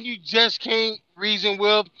 Some of them you just can't reason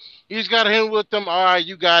with. You just gotta hit with them. All right,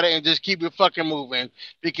 you got it, and just keep it fucking moving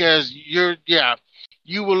because you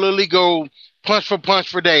will literally go punch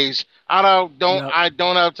for days. Yep. I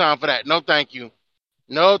don't have time for that. No, thank you.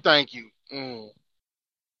 No, thank you.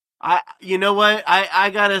 You know what? I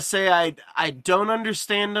gotta say, I don't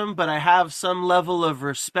understand them, but I have some level of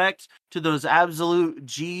respect to those absolute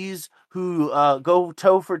G's who go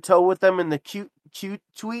toe for toe with them in the cute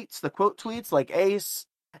tweets, the quote tweets, like Ace,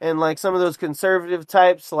 and like some of those conservative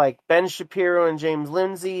types, like Ben Shapiro and James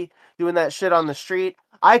Lindsay, doing that shit on the street.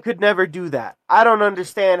 I could never do that. I don't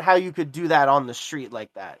understand how you could do that on the street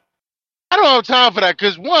like that. I don't have time for that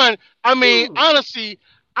because one, I mean, Ooh, honestly,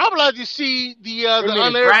 I would like to see they the made a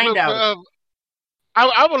on-air grind clip out of it. of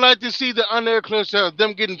I would like to see the on-air clips of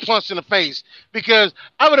them getting punched in the face because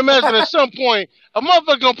I would imagine at some point a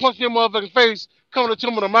motherfucker gonna punch their motherfucking face coming to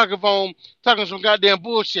him with a microphone talking some goddamn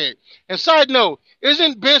bullshit. And side note,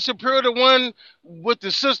 isn't Ben Shapiro the one with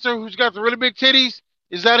the sister who's got the really big titties?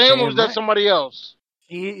 Is that him or is Damn that right. somebody else?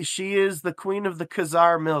 She is the queen of the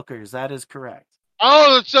Khazar milkers. That is correct.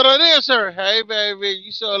 Oh, so that is her. Hey baby,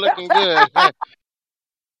 you still looking good.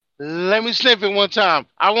 Let me sniff it one time.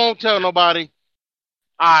 I won't tell nobody.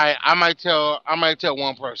 I might tell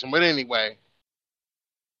one person, but anyway.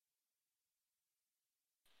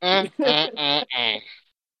 Mm.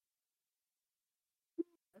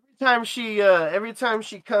 Every time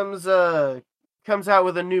she comes out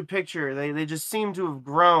with a new picture, they just seem to have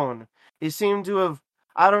grown. They seem to have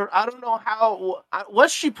I don't know how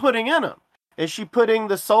what's she putting in them? Is she putting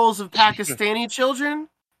the souls of Pakistani children?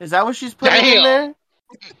 Is that what she's putting in Damn. there?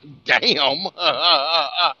 Damn.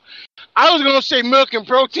 I was gonna say milk and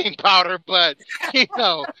protein powder, but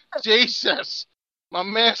Jesus. My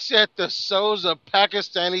man said the souls of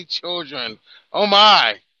Pakistani children. Oh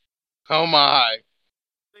my. Oh my.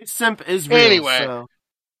 Simp is real, Anyway, so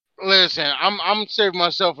listen, I'm saving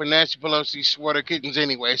myself for Nancy Pelosi sweater kittens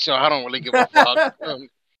anyway, so I don't really give a fuck.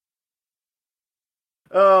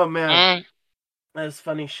 oh man, Mm. that's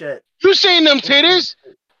funny shit. You seen them titties?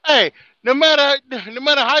 Hey, no matter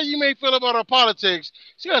how you may feel about her politics,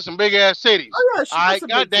 she got some big ass titties. Oh yeah, All she got right, some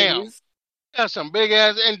big goddamn. titties. Got some big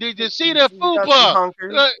ass. And did you see that She got some fupa?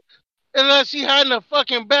 hunkers. Look, unless she hiding a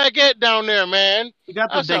fucking baguette down there, man. She got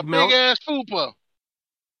the That's a big big milk. ass fupa.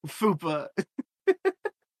 Fupa.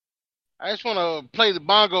 I just want to play the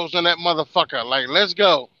bongos on that motherfucker. Like, let's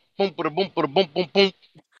go. Boom, boom, boom, boom, boom, boom.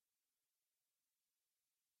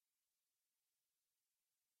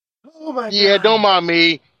 Oh my Yeah, god. don't mind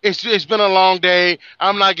me. It's been a long day.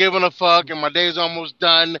 I'm not giving a fuck, and my day's almost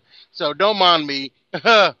done. So don't mind me.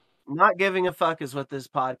 Not giving a fuck is what this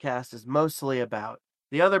podcast is mostly about.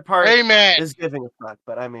 The other part Amen. is giving a fuck,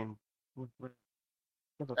 but I mean, give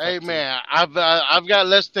a fuck Hey too. man, I've got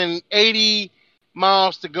less than 80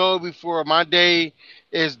 miles to go before my day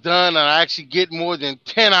is done, and I actually get more than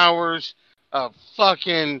 10 hours of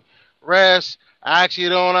fucking rest. I actually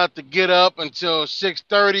don't have to get up until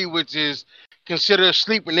 6:30, which is considered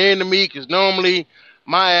sleeping in to me, because normally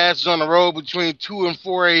my ass is on the road between 2 and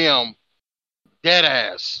 4 a.m. Dead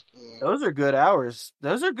ass. Those are good hours.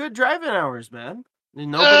 Those are good driving hours, man.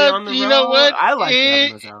 Nobody on the You know road. what? I like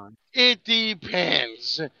having those hours. It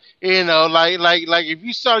depends. Like if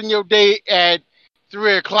you starting your day at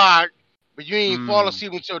 3 o'clock, but you ain't fall Mm.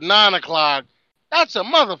 asleep until 9 o'clock, that's a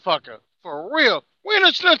motherfucker for real. We're in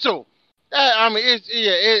a schnitzel. I mean,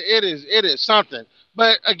 it is something.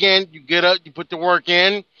 But again, you get up, you put the work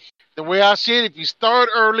in. The way I see it, if you start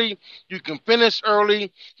early, you can finish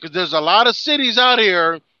early, because there's a lot of cities out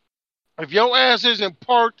here. If your ass isn't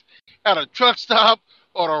parked at a truck stop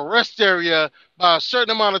or a rest area by a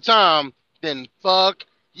certain amount of time, then fuck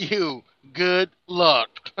you. Good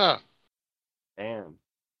luck. Huh. Damn.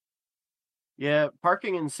 Yeah,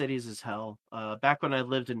 parking in cities is hell. Back when I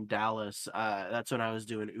lived in Dallas, that's when I was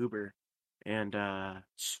doing Uber, and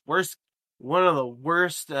worst one of the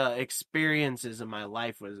worst experiences in my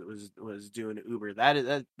life was doing Uber.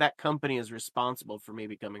 That company is responsible for me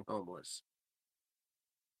becoming homeless.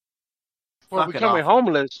 For Fucking becoming awful.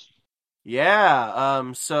 homeless. Yeah.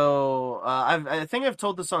 I think I've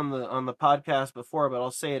told this on the podcast before, but I'll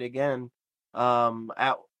say it again.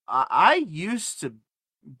 I used to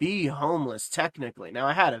be homeless technically. Now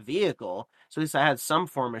I had a vehicle, so at least I had some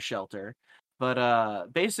form of shelter.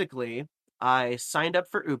 But basically, I signed up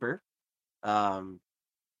for Uber. Um,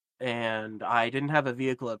 and I didn't have a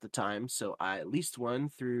vehicle at the time, so I leased one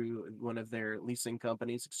through one of their leasing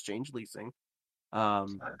companies, Exchange Leasing.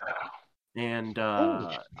 Um, and Ooh.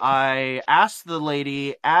 I asked the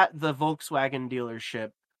lady at the Volkswagen dealership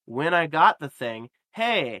when I got the thing,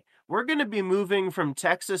 hey, we're going to be moving from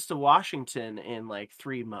Texas to Washington in like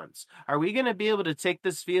 3 months. Are we going to be able to take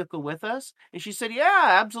this vehicle with us? And she said,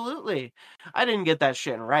 yeah, absolutely. I didn't get that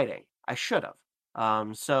shit in writing. I should have.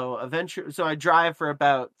 So I drive for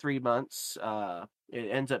about 3 months.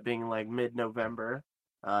 It ends up being like mid-November.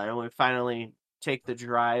 And we finally take the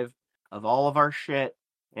drive of all of our shit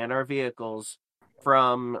and our vehicles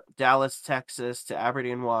from Dallas, Texas to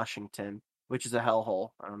Aberdeen, Washington, which is a hellhole.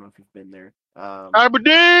 I don't know if you've been there.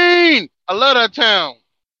 Aberdeen! I love that town.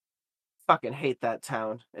 Fucking hate that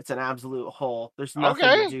town. It's an absolute hole. There's nothing to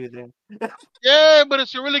Okay. do there. Yeah, but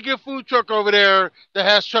it's a really good food truck over there that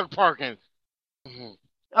has truck parking. Mhm.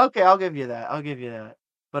 Okay, I'll give you that. I'll give you that.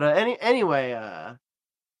 But anyway,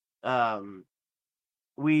 um,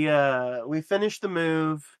 we finish the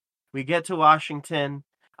move. We get to Washington.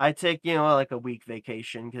 I take like a week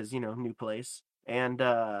vacation because new place, and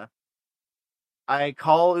I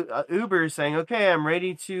call Uber saying, "Okay, I'm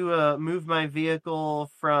ready to move my vehicle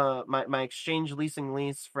from my exchange leasing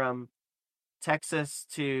lease from Texas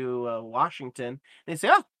to Washington." They say,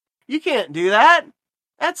 "Oh, you can't do that.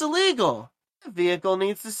 That's illegal. The vehicle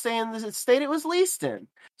needs to stay in the state it was leased in."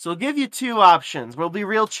 So we'll give you two options. We'll be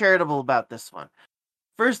real charitable about this one.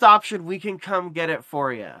 First option, we can come get it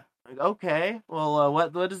for you. Like, okay, well,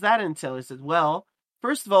 what does that entail? He says, "Well,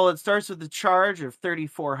 first of all, it starts with a charge of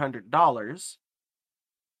 $3,400.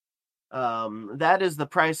 That is the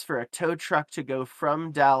price for a tow truck to go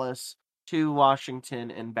from Dallas to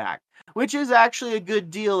Washington and back, which is actually a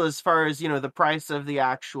good deal as far as the price of the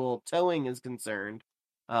actual towing is concerned.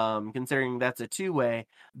 Considering that's a two-way,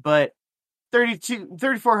 but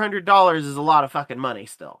 $3,400 is a lot of fucking money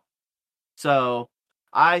still. So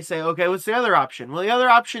I say, okay, what's the other option? Well, the other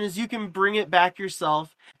option is you can bring it back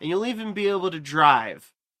yourself, and you'll even be able to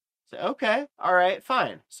drive. So, okay, all right,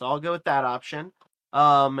 fine. So I'll go with that option.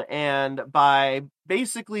 And by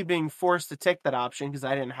basically being forced to take that option because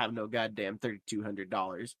I didn't have no goddamn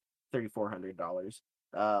 $3,200, $3,400.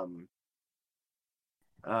 Um,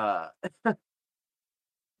 uh,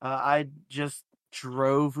 I just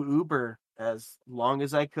drove Uber as long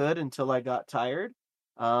as I could until I got tired.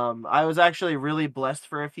 I was actually really blessed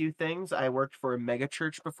for a few things. I worked for a mega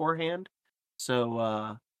church beforehand, so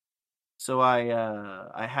I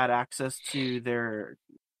had access to their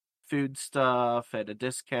food stuff at a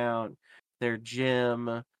discount, their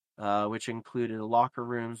gym, which included locker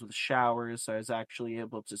rooms with showers. So I was actually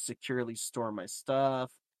able to securely store my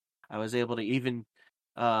stuff. I was able to even,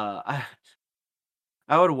 I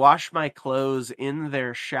I would wash my clothes in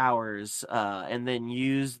their showers, and then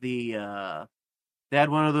use they had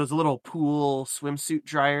one of those little pool swimsuit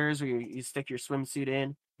dryers where you stick your swimsuit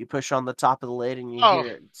in, you push on the top of the lid, and you Oh,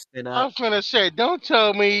 hear it spin I up. was gonna say, don't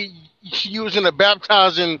tell me using a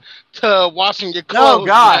baptizing tub washing your No, clothes,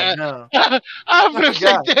 God, man. no. I was gonna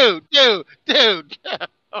say, God. dude.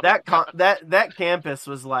 Oh my god. That campus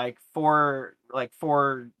was like four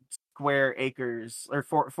square acres or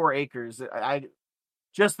four acres. I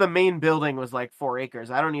just the main building was like 4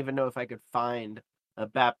 acres. I don't even know if I could find a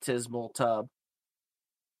baptismal tub.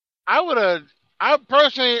 I would have, I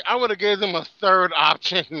personally, I would have gave them a third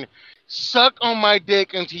option. Suck on my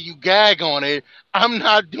dick until you gag on it. I'm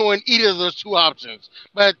not doing either of those two options.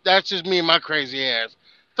 But that's just me and my crazy ass.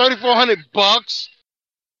 $3,400.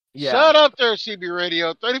 Yeah. Shut up there, CB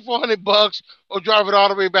Radio. $3,400 or drive it all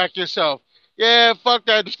the way back yourself. Yeah, fuck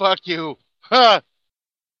that and fuck you. Huh.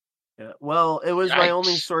 Yeah. Well, it was my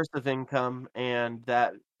only Yikes. source of income, and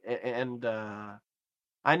I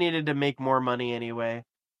needed to make more money anyway.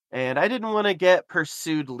 And I didn't want to get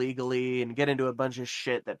pursued legally and get into a bunch of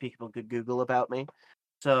shit that people could Google about me.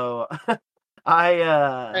 So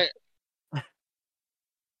I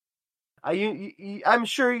Hey, I'm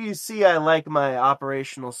sure you see I like my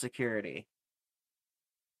operational security.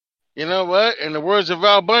 you know what? In the words of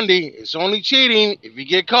Val Bundy, it's only cheating if you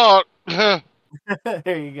get caught.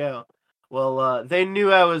 There you go. Well, they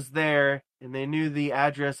knew I was there, and they knew the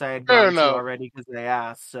address I had Fair gone to enough. already because they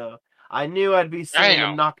asked. So I knew I'd be seeing a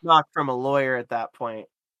Damn. knock knock from a lawyer at that point.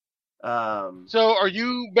 Um, So, are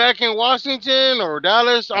you back in Washington or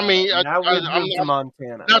Dallas? I mean, Now we've moved to I'm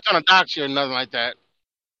Montana. not trying to dox you or nothing like that.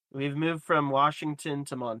 We've moved from Washington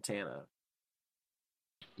to Montana.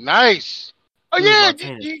 Nice. Oh Ooh, yeah,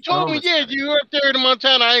 Montana is you so told me. much Yeah, better. you were up there in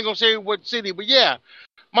Montana. I ain't gonna say what city, but yeah,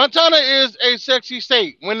 Montana is a sexy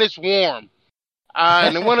state when it's warm.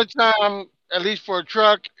 In the wintertime, at least for a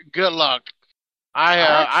truck, good luck. I I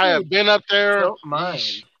actually have been up there. don't Yeesh.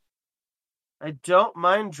 mind. I don't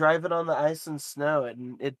mind driving on the ice and snow.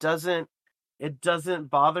 It doesn't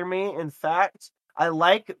bother me. In fact, I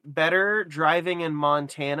like better driving in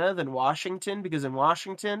Montana than Washington because in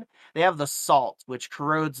Washington they have the salt which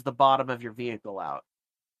corrodes the bottom of your vehicle out.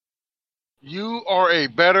 You are a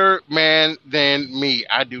better man than me.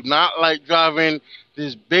 I do not like driving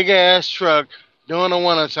this big ass truck during the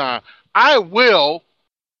wintertime. I will.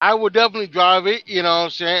 I would definitely drive it, you know what I'm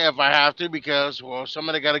saying, if I have to, because, well,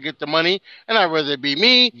 somebody got to get the money, and I'd rather it be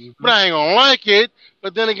me, but Hmm. I ain't going to like it.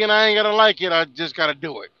 But then again, I ain't got to like it. I just got to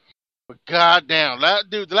do it. But goddamn,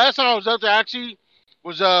 dude, the last time I was up there actually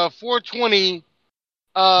was 420.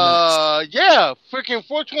 Nice. Yeah, freaking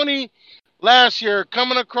 420 last year,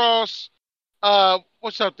 coming across,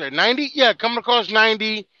 what's up there, 90? Yeah, coming across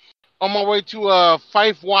 90 on my way to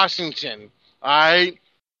Fife, Washington. All right.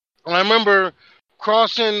 And I remember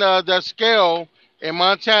crossing that scale in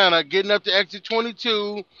Montana, getting up to exit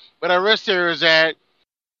 22, where the rest area is at,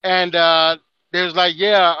 and there's like,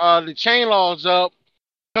 yeah, the chain law's up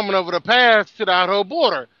coming over the pass to the Idaho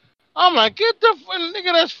border. I'm like, get the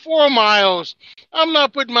nigga, that's 4 miles. I'm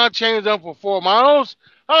not putting my chains on for 4 miles.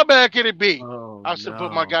 How bad could it be? Oh I should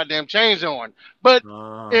put my no. goddamn chains on. But in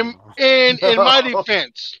Oh in my no.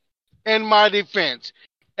 defense, in my defense,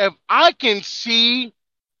 if I can see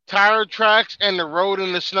tire tracks and the road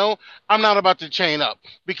in the snow, I'm not about to chain up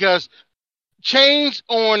because chains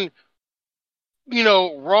on,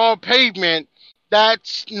 raw pavement,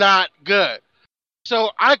 that's not good.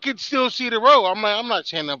 So I could still see the road. I'm like, I'm not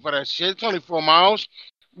chaining up for that shit. It's only 4 miles.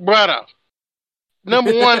 Brother,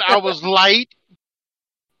 number one, I was light.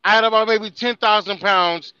 I had about maybe 10,000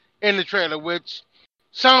 pounds in the trailer, which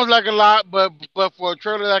sounds like a lot, but for a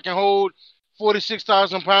trailer that can hold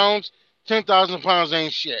 46,000 pounds, 10,000 pounds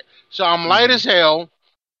ain't shit. So I'm light Mhm. as hell.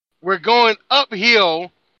 We're going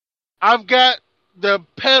uphill. I've got the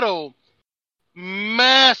pedal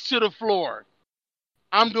mass to the floor.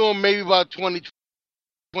 I'm doing maybe about 20,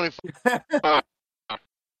 25. And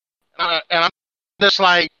I'm just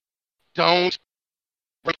like, don't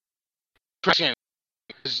break traction.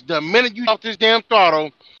 The minute you off this damn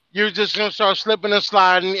throttle, you're just gonna start slipping and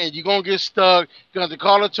sliding, and you're gonna get stuck. You're gonna have to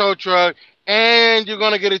call a tow truck, and you're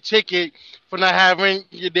gonna get a ticket for not having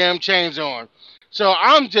your damn chains on. So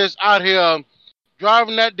I'm just out here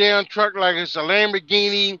driving that damn truck like it's a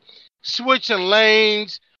Lamborghini, switching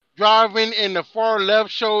lanes, driving in the far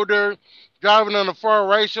left shoulder, driving on the far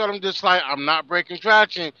right shoulder. I'm just like, I'm not breaking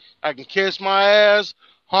traction. I can kiss my ass,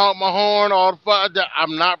 honk my horn, all the fuck.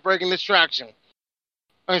 I'm not breaking this traction.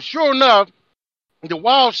 And sure enough, the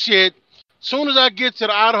wild shit, soon as I get to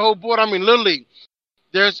the Idaho border, I mean, literally,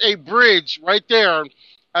 there's a bridge right there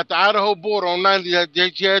at the Idaho border on 90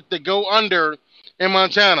 that you had to go under in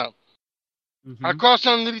Montana. I Mm-hmm. crossed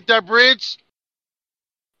underneath that bridge.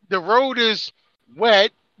 The road is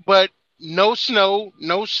wet, but no snow,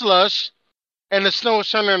 no slush, and the snow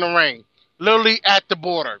is turning into rain. Literally at the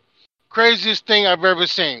border. Craziest thing I've ever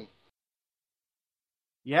seen.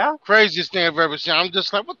 Yeah. Craziest thing I've ever seen. I'm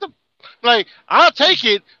just like, what the? Like, I'll take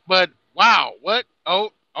it, but wow, what?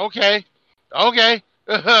 Oh, okay, okay.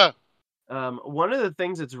 One of the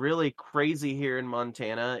things that's really crazy here in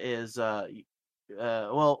Montana is,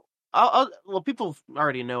 well, well, people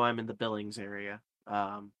already know I'm in the Billings area.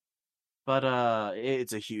 But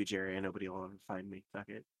it's a huge area. Nobody will ever find me. Fuck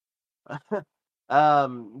it.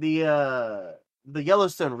 um, the uh, the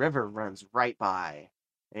Yellowstone River runs right by,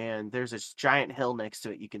 and there's this giant hill next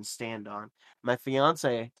to it you can stand on. My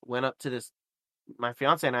fiance went up to this my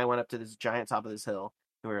fiance and I went up to this giant top of this hill.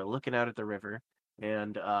 And we were looking out at the river,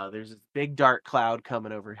 and there's this big dark cloud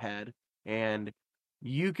coming overhead, and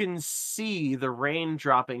you can see the rain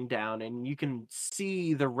dropping down, and you can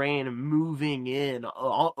see the rain moving in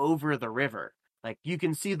all over the river. Like you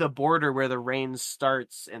can see the border where the rain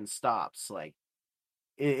starts and stops. Like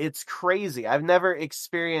it's crazy. I've never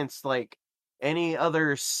experienced like any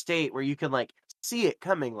other state where you can like see it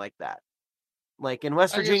coming like that. Like in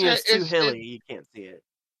West Like I Virginia, said, it's too hilly; you can't see it.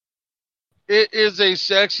 it is a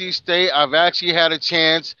sexy state. I've actually had a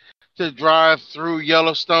chance to drive through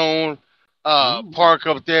Yellowstone Ooh. Park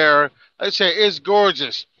up there. Like I say it's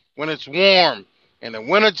gorgeous when it's warm. In the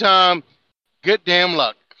wintertime, good damn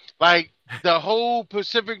luck. Like the whole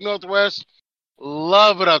Pacific Northwest,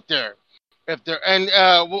 love it up there. If there and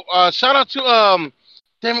shout out to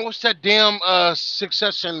damn it, what's that damn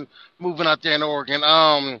Succession moving out there in Oregon?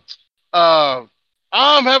 Uh,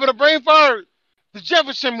 I'm having a brain fart. The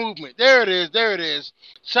Jefferson movement. There it is. There it is.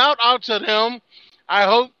 Shout out to them. I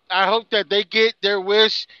hope that they get their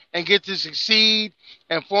wish and get to succeed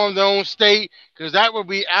and form their own state because that would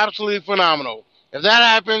be absolutely phenomenal. If that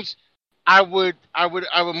happens, I would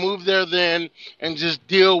move there then and just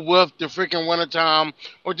deal with the freaking wintertime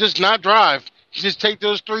or just not drive. Just take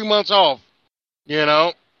those 3 months off. You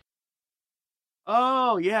know.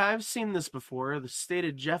 Oh yeah, I've seen this before. The state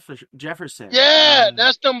of Jefferson. Yeah,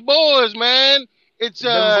 that's them boys, man. It's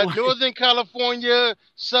Them boy. Northern California,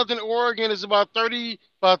 Southern Oregon is about 30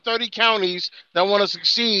 counties that want to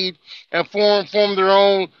succeed and form their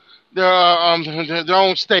own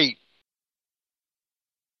state.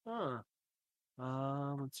 Huh.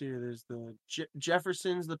 Let's see. There's the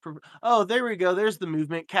Jeffersons. Oh, there we go. There's the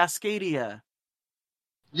movement. Cascadia.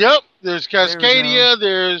 Yep, there's There we go. Cascadia,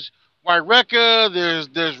 there's Waireka,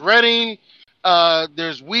 there's Redding,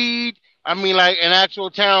 there's Weed. I mean, like an actual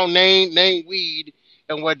town named Weed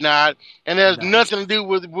and whatnot. And it has Nice. nothing to do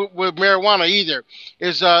with marijuana either.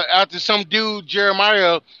 It's after some dude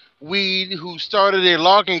Jeremiah Weed who started a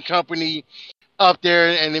logging company up there,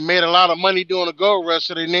 and they made a lot of money doing a gold rush,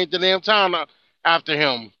 so they named the damn town after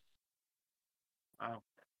him. Wow.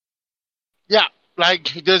 Yeah,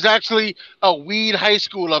 like there's actually a Weed High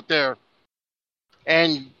School up there.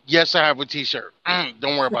 And yes, I have a T-shirt.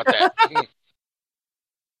 Don't worry about that.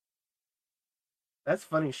 That's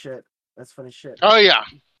funny shit. That's funny shit. Oh yeah,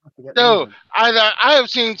 Have to get no, moving. I have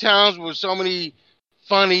seen towns with so many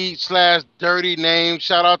funny slash dirty names.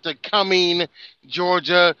 Shout out to Cumming,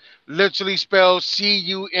 Georgia. Literally spelled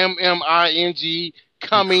Cumming, Cumming,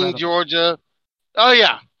 Incredible. Georgia. Oh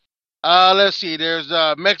yeah. Let's see. There's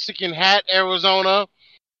Mexican Hat, Arizona.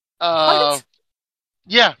 Uh, What?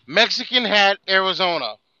 yeah, Mexican Hat,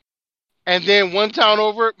 Arizona. And then one town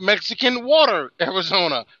over, Mexican Water,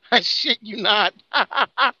 Arizona. I shit you not.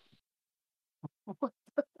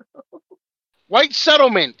 White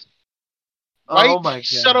Settlement. Oh White my god.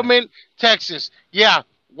 Settlement, Texas. Yeah,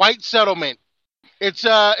 White Settlement. It's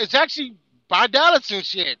actually by Dallas and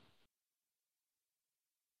shit.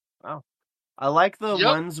 Wow. I like the Yep.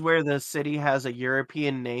 ones where the city has a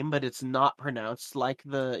European name, but it's not pronounced like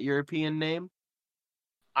the European name,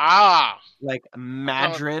 Ah. like Uh,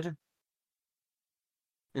 Madrid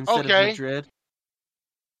instead of okay. Madrid.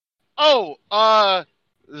 Oh,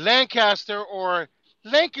 Lancaster or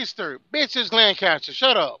Lancaster. Bitch is Lancaster.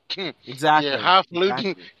 Shut up. Yeah, Exactly. highfalutin.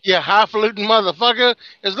 Exactly. Yeah, highfalutin motherfucker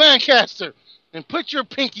is Lancaster. And put your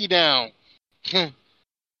pinky down.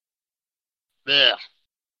 Yeah.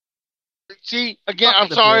 See, again, Fuck I'm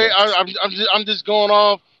the sorry. British. I'm just going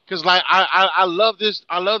off because like I love this.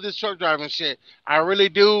 I love this truck driving shit. I really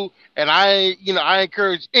do, and I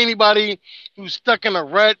encourage anybody who's stuck in a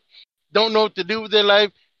rut, don't know what to do with their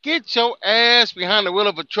life. Get your ass behind the wheel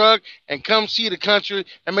of a truck and come see the country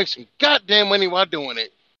and make some goddamn money while doing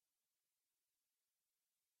it.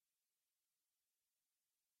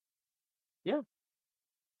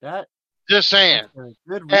 That Just saying. that's a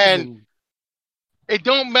good And reason. it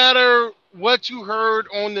don't matter what you heard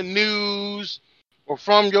on the news or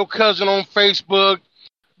from your cousin on Facebook.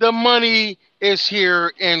 The money is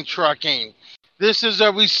here in trucking. This is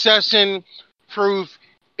a recession proof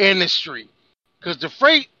industry because the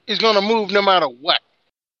freight is going to move no matter what.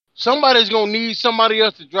 Somebody's going to need somebody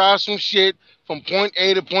else to drive some shit from point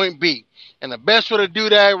A to point B. And the best way to do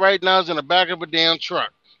that right now is in the back of a damn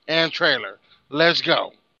truck and trailer. Let's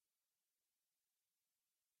go.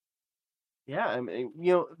 Yeah, I mean,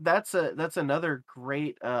 that's another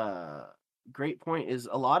great point is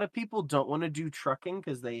a lot of people don't want to do trucking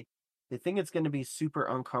because they think it's going to be super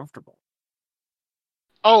uncomfortable.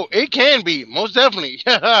 Oh, it can be. Most definitely.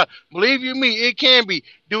 Believe you me, it can be.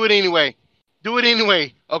 Do it anyway. Do it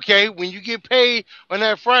anyway. Okay? When you get paid on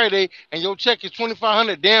that Friday and your check is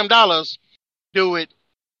 $2,500 damn dollars, do it.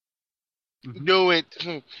 Hmm. Do it.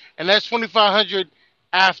 And that's 2,500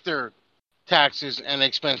 after taxes and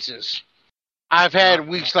expenses. I've Not had bad.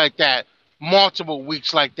 weeks like that. Multiple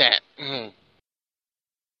weeks like that. Mhm.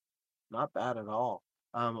 Not bad at all.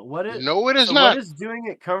 What it No, it is so what not. does doing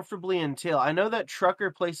it comfortably entail? I know that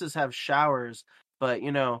trucker places have showers, but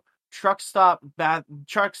truck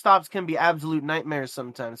stops can be absolute nightmares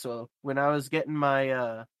sometimes. So when I was getting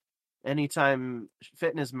my Anytime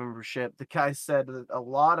Fitness membership, the guy said that a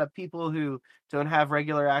lot of people who don't have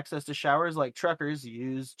regular access to showers like truckers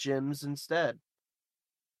use gyms instead.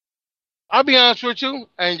 I'll be honest with you,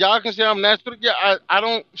 and y'all can say I'm nasty. Yeah, I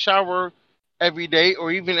don't shower every day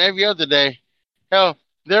or even every other day. Hell,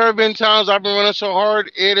 there have been times I've been running so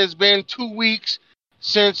hard, it has been 2 weeks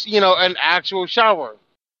since, an actual shower.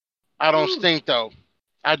 I don't Woo. stink though.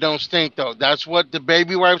 I don't stink though. That's what the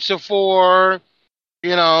baby wipes are for.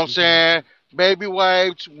 You know what I'm Mhm. saying? Baby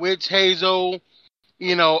wipes, witch hazel, a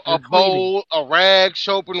They're cleaning. bowl, a rag,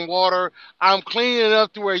 soap and water. I'm clean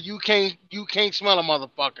enough to where you can't smell a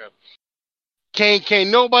motherfucker. Can't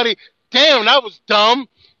nobody. Damn, that was dumb.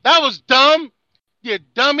 That was dumb. You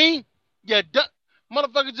dummy. You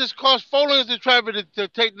motherfucker just crossed 4 lanes of traffic to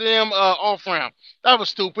take the damn off ramp. That was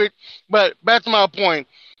stupid. But back to my point.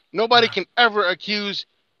 Nobody can ever accuse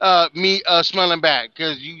me of smelling bad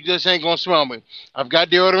because you just ain't gonna smell me. I've got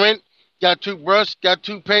deodorant, got toothbrush, got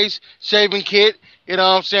toothpaste, shaving kit. You know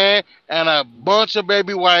what I'm saying? And a bunch of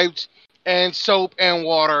baby wipes and soap and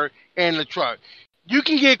water in the truck. You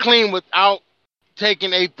can get clean without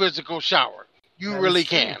taking a physical shower. You That is really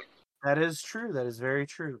can. true. That is true. That is very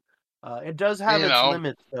true. It does have You its know,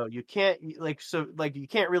 limits though. You can't you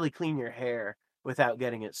can't really clean your hair without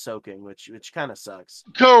getting it soaking, which kind of sucks.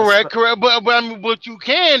 correct, correct. But I mean, what you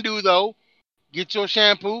can do though, get your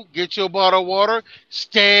shampoo, get your bottle of water,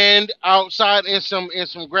 stand outside in some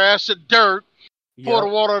grass or dirt, pour the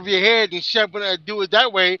Yep. water over your head and do it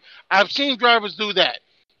that way. I've seen drivers do that.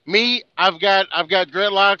 Me, I've got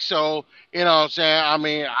dreadlocks, so you know what I'm saying. I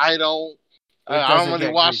mean, It I don't doesn't really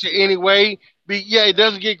get wash it greasy. anyway. But yeah, it Yeah.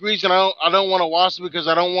 doesn't get greasy, and I don't want to wash it because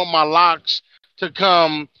I don't want my locks to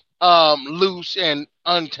come loose and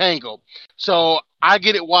untangled. So I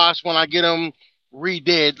get it washed when I get them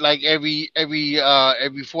redid, like every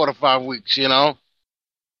 4 to 5 weeks.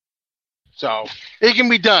 So it can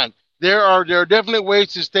be done. There are definite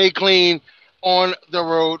ways to stay clean on the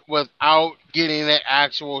road without getting an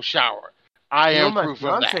actual shower. I You know what am my proof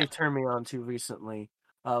of fiance that. turned me on to recently?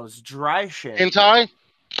 Was dry shampoo. Hentai?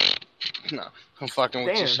 No, I'm fucking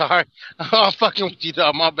with you. Damn. Sorry, I'm fucking with you,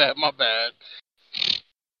 dog. My bad. My bad.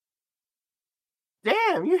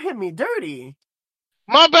 Damn, you hit me dirty.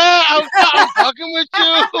 My bad. I'm fucking with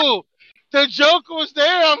you. The joke was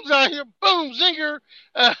there. I'm out here. Boom, zinger.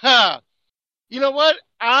 You know what?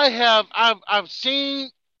 I've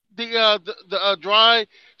seen the dry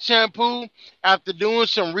shampoo after doing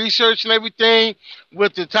some research and everything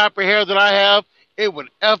with the type of hair that I have. It would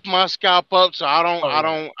f my scalp up, so I don't Oh I yeah.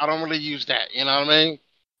 don't I don't really use that. You know what I mean?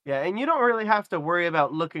 Yeah, and you don't really have to worry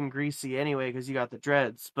about looking greasy anyway because you got the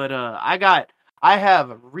dreads. But I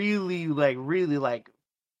have really like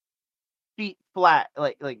feet flat,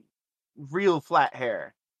 like real flat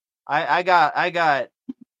hair. I got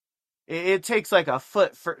it takes like a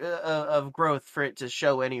foot of growth for it to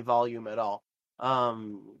show any volume at all.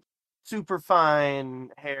 Um, Super fine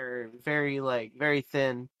hair, very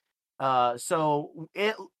thin. So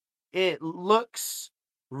it looks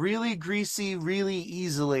really greasy really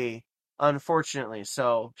easily, unfortunately.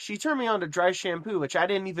 So she turned me on to dry shampoo, which I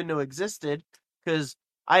didn't even know existed because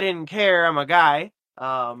I didn't care. I'm a guy.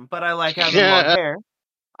 But I like having long Yeah. hair.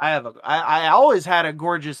 I always had a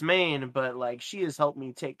gorgeous mane, but like she has helped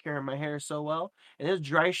me take care of my hair so well. And this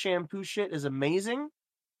dry shampoo shit is amazing.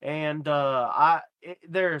 and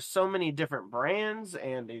there are so many different brands,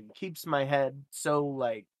 and it keeps my head so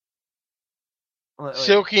like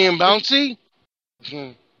Silky and bouncy.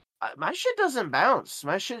 Hmm. my shit doesn't bounce.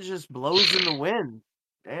 My shit just blows in the wind.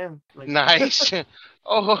 Damn, like Nice.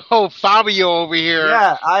 Oh, Fabio over here.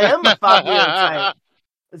 yeah, I am a Fabio type.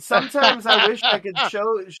 Sometimes I wish I could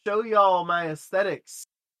show y'all my aesthetics,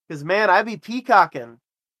 because man, I be peacocking.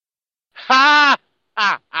 Ha!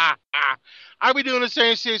 Ha! Ha! Ha! I be doing the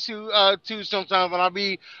same shit too sometimes when I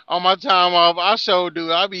be on my time off. I sure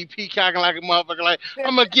do. I be peacocking like a motherfucker. Like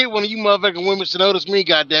I'm gonna get one of you motherfucking women to notice me.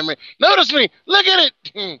 Goddamn it, notice me. Look at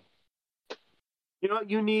it. You know what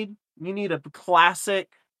you need? You need a classic,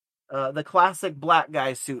 the classic black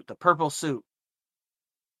guy suit, the purple suit.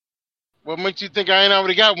 What makes you think I ain't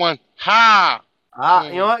already got one? Ha! Ah,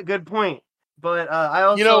 you know Mm. what? Good point. But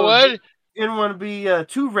I You know also what? didn't want to be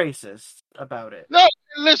too racist about it. No,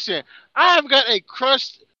 listen. I have got a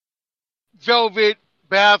crushed velvet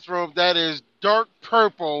bathrobe that is dark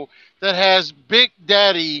purple that has Big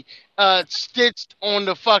Daddy stitched on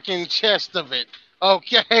the fucking chest of it.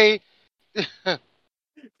 Okay,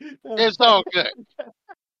 it's all good. That's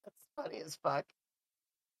funny as fuck.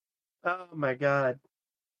 Oh my god.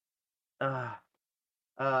 Uh,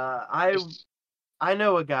 uh, I It's, I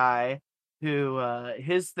know a guy who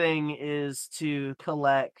his thing is to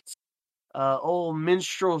collect old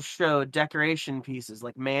minstrel show decoration pieces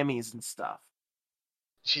like mammies and stuff.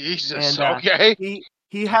 Jesus, And okay.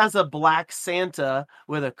 he has a black Santa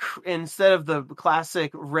with instead of the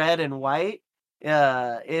classic red and white,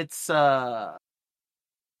 it's not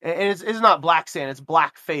black Santa, it's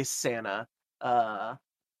black face Santa, uh,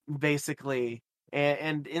 basically.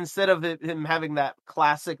 And instead of him having that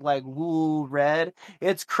classic like wool red,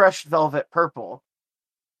 it's crushed velvet purple.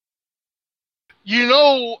 You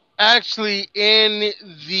know, actually, in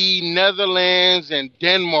the Netherlands and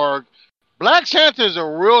Denmark, Black Santa is a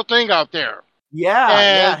real thing out there. Yeah,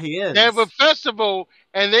 yeah, And he they have a is. festival,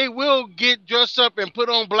 and they will get dressed up and put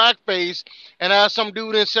on blackface and have some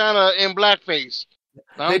dude in Santa in blackface.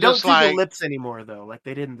 They I'm don't just do the like, lips anymore though, like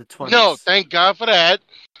they did in the no, 20s. thank God for that.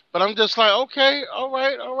 But I'm just like, okay, all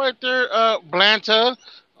right there, Blanta.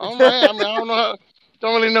 All right. I mean, I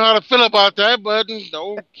don't really know how to feel about that, but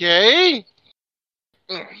okay.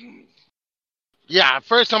 Yeah,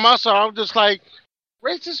 first time I saw it, I was just like,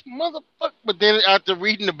 racist motherfucker. But then after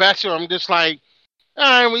reading the backstory, I'm just like, all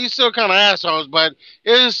right, well, you still kind of assholes, but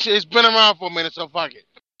it's been around for a minute, so fuck it.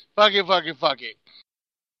 Fuck it, fuck it, fuck it.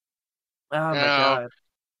 Oh You my know, god.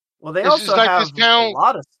 Well, they it's also like this have a town.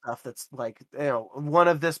 lot of stuff that's like, one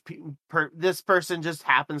of this person just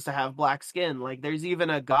happens to have black skin. Like there's even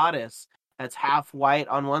a goddess that's half white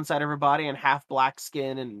on one side of her body and half black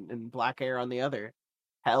skin and black hair on the other.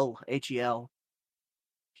 Hel, Hel.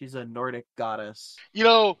 She's a Nordic goddess. You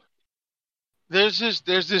know, there's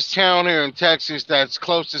this town here in Texas that's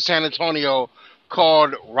close to San Antonio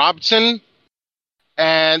called Robson,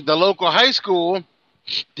 and the local high school,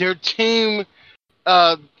 their team,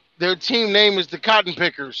 uh, their team name is the Cotton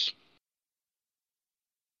Pickers.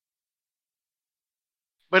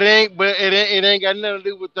 But it ain't got nothing to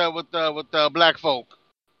do with the black folk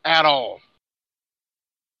at all.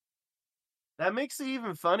 That makes it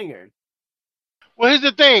even funnier. Well, here's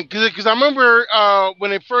the thing, because I remember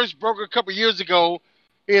when it first broke a couple years ago,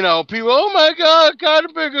 people, oh my God,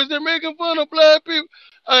 cotton pickers, they're making fun of black people.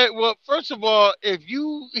 All right, well, first of all, if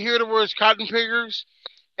you hear the words cotton pickers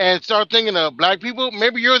and start thinking of black people,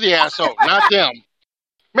 maybe you're the asshole, not them.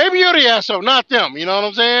 Maybe you're the asshole, not them. You know what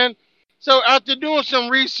I'm saying? So after doing some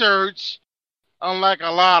research, unlike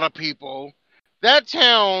a lot of people, that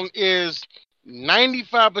town is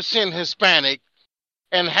 95% Hispanic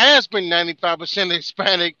and has been 95%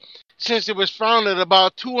 Hispanic since it was founded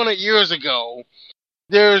about 200 years ago.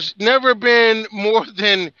 There's never been more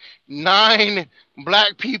than 9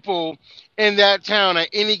 black people in that town at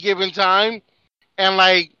any given time, and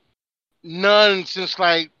like none since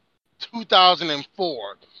like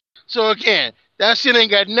 2004. So again, that shit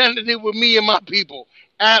ain't got nothing to do with me and my people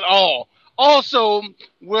at all. Also,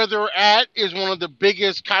 where they're at is one of the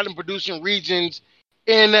biggest cotton producing regions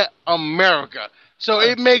in America. So Huh.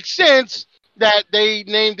 it makes sense that they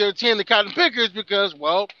named their team the Cotton Pickers because,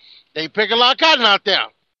 well, they pick a lot of cotton out there,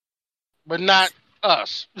 but not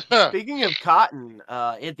us. Speaking of cotton,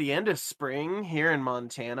 at the end of spring here in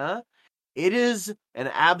Montana, it is an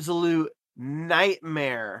absolute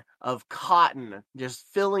nightmare of cotton just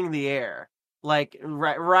filling the air. Like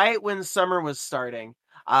right when summer was starting,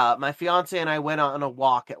 my fiance and I went on a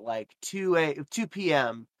walk at like 2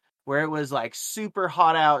 p.m. where it was like super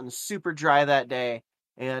hot out and super dry that day,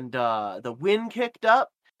 and the wind kicked up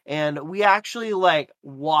and we actually like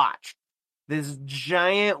watched this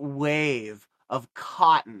giant wave of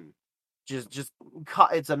cotton. Just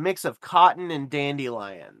it's a mix of cotton and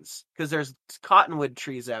dandelions because there's cottonwood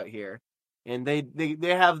trees out here, and they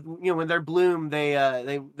have, when they're bloom,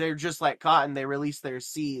 they're just like cotton. They release their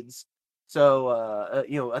seeds, so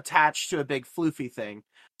attached to a big floofy thing.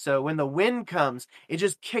 So when the wind comes, it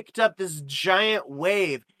just kicked up this giant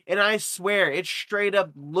wave, and I swear it straight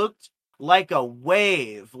up looked like a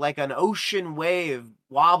wave, like an ocean wave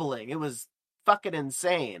wobbling. It was fucking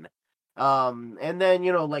insane. And then,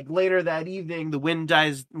 like later that evening, the wind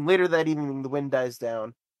dies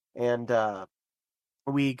down, and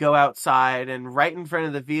we go outside, and right in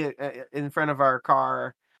front of in front of our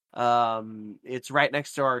car, it's right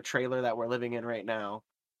next to our trailer that we're living in right now.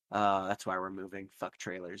 That's why we're moving. Fuck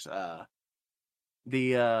trailers.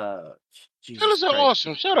 The Jesus Trailers are Christ.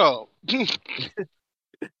 awesome. Shut up.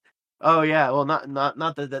 Oh yeah, well,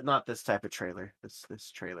 not this type of trailer.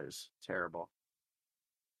 This trailer's terrible.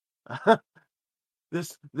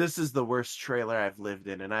 This is the worst trailer I've lived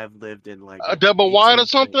in, and I've lived in like A a double wide or 18 foot.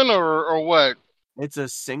 something, or what? It's a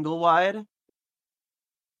single wide,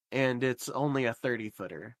 and it's only a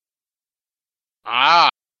 30-footer. Ah,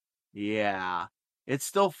 Yeah. It's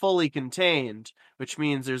still fully contained, which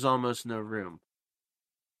means there's almost no room.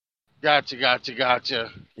 gotcha.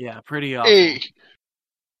 Yeah, pretty Hey, awful.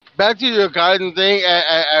 back to your garden thing.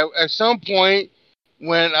 At some point,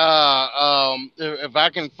 when if I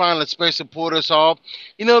can find a space to pull this off,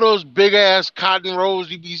 those big ass cotton rolls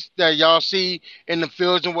that y'all see in the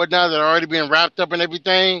fields and whatnot that are already being wrapped up and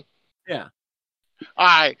everything. Yeah. All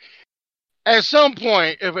right. At some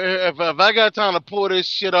point, if I got time to pull this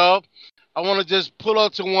shit off, I want to just pull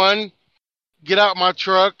up to one, get out my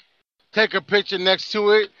truck, take a picture next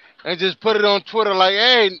to it, and just put it on Twitter like,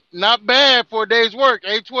 hey, not bad for a day's work,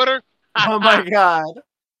 eh, Twitter? Oh my god.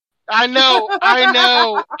 I know.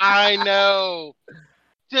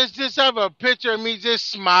 Just have a picture of me just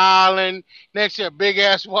smiling next to a big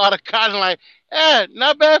ass wad of cotton, like,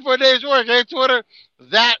 not bad for a day's work, eh, Twitter?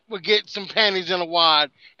 That would get some panties in a wad,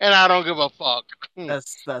 and I don't give a fuck.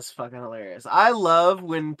 That's fucking hilarious. I love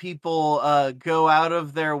when people go out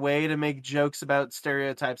of their way to make jokes about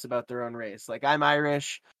stereotypes about their own race. Like, I'm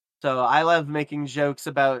Irish, so I love making jokes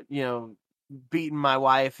about, beating my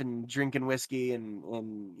wife and drinking whiskey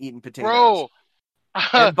and eating potatoes Bro, and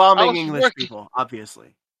I bombing was English working. people,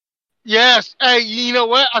 obviously. Yes. Hey, you know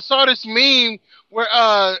what? I saw this meme where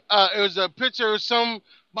it was a picture of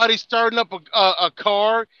somebody starting up a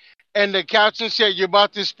car, and the caption said, "You're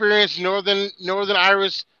about to experience Northern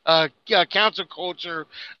Irish council culture."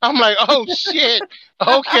 I'm like, oh shit.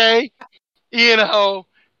 Okay, you know.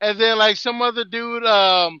 And then like some other dude,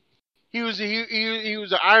 he was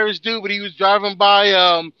an Irish dude, but he was driving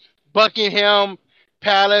by Buckingham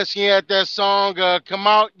Palace. He had that song, "Come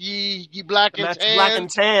Out Ye Black and Match black and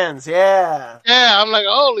Tans." tans, yeah. Yeah, I'm like,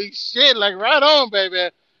 holy shit, like right on, baby,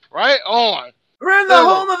 right on. We're in the Look,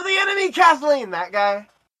 home of the enemy, Kathleen. That guy.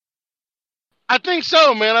 I think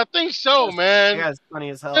so, man. I think so, That man. guy's funny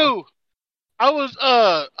as hell. Dude, I was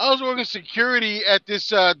working security at this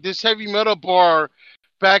heavy metal bar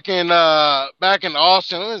back in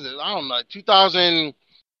Austin. What is it? I don't know,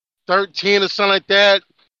 2013 or something like that.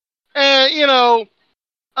 And it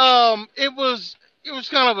was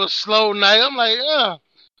kind of a slow night. I'm like,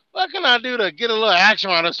 what can I do to get a little action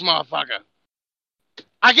on this motherfucker?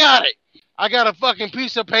 I got it. I got a fucking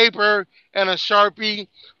piece of paper and a Sharpie,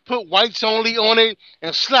 put whites only on it,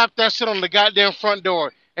 and slapped that shit on the goddamn front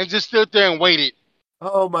door and just stood there and waited.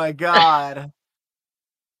 Oh my god.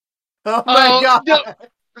 Oh my god.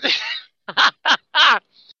 The,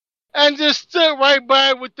 and just stood right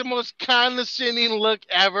by with the most condescending look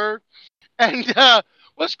ever. And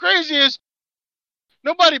what's crazy is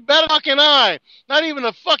nobody better fucking eye. Not even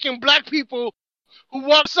the fucking black people who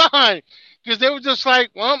walked sign. Because they were just like,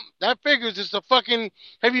 well, that figures it's a fucking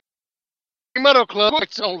heavy metal club.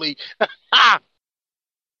 It's only.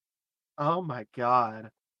 Oh my god.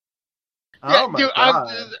 Yeah, Oh my dude,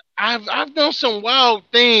 god. I've done some wild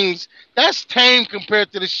things. That's tame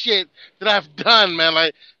compared to the shit that I've done, man.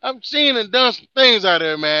 Like I've seen and done some things out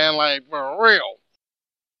there, man. Like for real.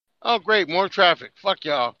 Oh, great, more traffic. Fuck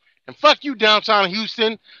y'all, and fuck you, downtown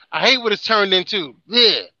Houston. I hate what it's turned into.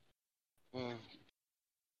 Yeah,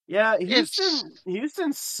 Yeah, it's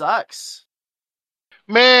Houston sucks.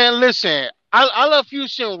 man. Listen, I left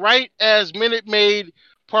Houston right as Minute Maid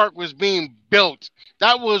Park was being built.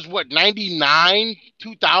 That was what 99,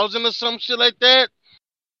 2000 or some shit like that.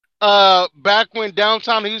 Back when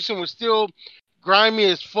downtown Houston was still grimy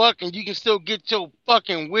as fuck, and you can still get your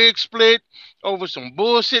fucking wig split over some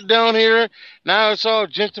bullshit down here. Now it's all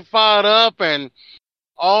gentrified up, and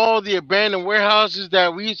all the abandoned warehouses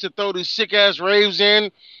that we used to throw these sick ass raves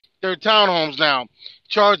in, they're townhomes now,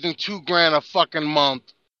 charging $2,000 a fucking month.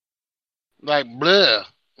 Like, bleh.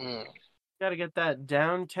 Mm. Got to get that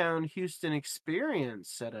downtown Houston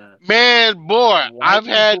experience at a Man, boy, white I've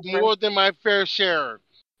had people more price. than my fair share,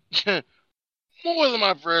 more than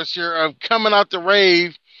my fair share of coming out the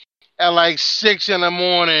rave at like 6 in the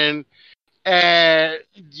morning, and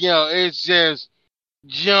it's just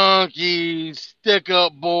junkies, stick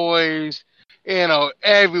up boys,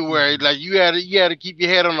 everywhere. Mhm. Like you had to keep your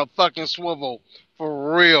head on a fucking swivel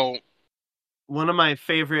for real. One of my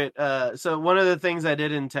favorite so one of the things I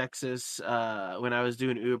did in Texas when I was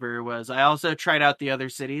doing Uber was I also tried out the other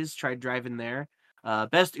cities, tried driving there.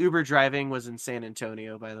 Best Uber driving was in San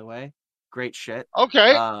Antonio, by the way. Great shit.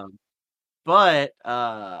 Okay, Um but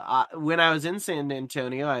when I was in San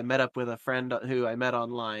Antonio, I met up with a friend who I met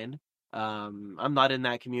online. I'm not in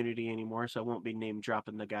that community anymore, so I won't be name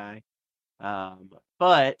dropping the guy.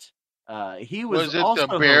 But he was was it the also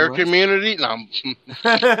bear homeless. community? No.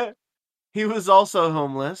 He was also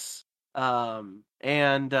homeless. And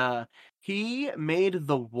he made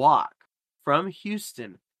the walk from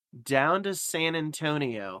Houston down to San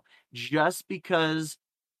Antonio just because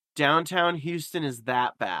downtown Houston is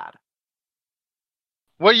that bad.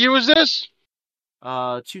 What year was this?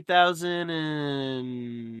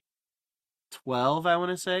 2012, I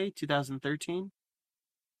want to say, 2013.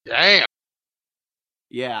 Damn.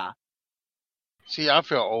 Yeah, See, I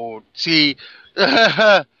feel old. See,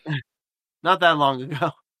 I not that long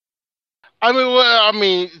ago.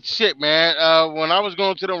 shit, man. When I was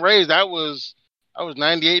going to them raves, I was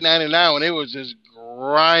 98, 99 when it was just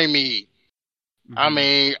grimy. I Hmm.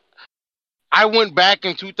 mean, I went back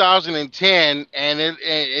in 2010, and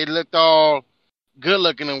it looked all good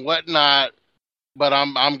looking and whatnot. But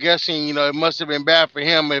I'm guessing it must have been bad for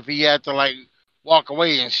him if he had to like walk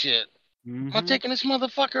away and shit. Am I Hmm. taking this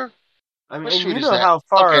motherfucker? I mean, What and street is that?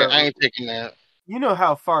 Okay, I ain't taking that. you know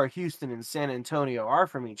how far Houston and San Antonio are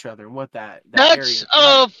from each other, and what that area That's is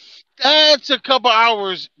like. that's a couple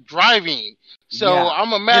hours driving. So Yeah, I'm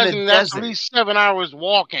in a imagining that's at desert. least 7 hours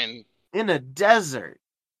walking. In a desert.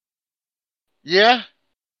 Yeah,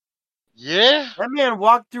 yeah, That man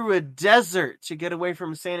walked through a desert to get away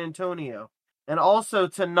from San Antonio, and also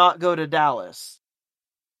to not go to Dallas.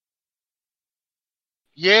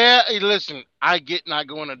 yeah. Hey, listen, I get not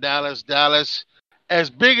going to Dallas. Dallas, as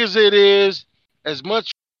big as it is, as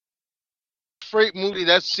much freight movie,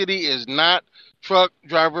 that city is not truck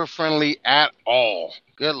driver friendly at all.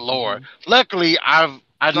 Good lord. Hmm. Luckily, I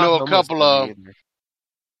It's not know a homeless couple friendly of either.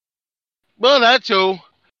 well, that too.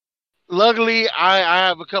 Luckily, I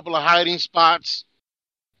have a couple of hiding spots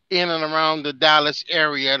in and around the Dallas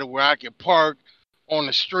area to where I can park on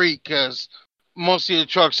the street because most of the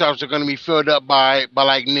truck stops are going to be filled up by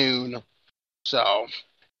like noon. So,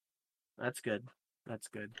 That's good. That's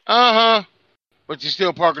good. uh huh. But you're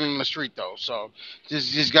still parking on the street though. So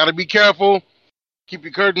just got to be careful. Keep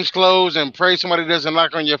your curtains closed and pray somebody doesn't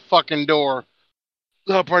knock on your fucking door.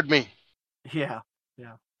 Oh, pardon me. Yeah,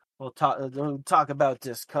 yeah. We'll talk about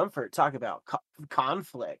discomfort. Talk about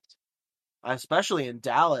conflict, especially in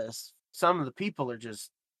Dallas. Some of the people are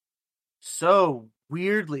just so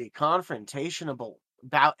weirdly confrontational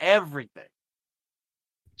about everything.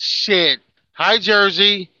 Shit. Hi,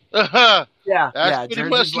 Jersey. Yeah, That's yeah. pretty Jersey's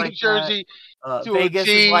much New like that. Jersey to a Vegas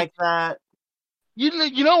is T. like that.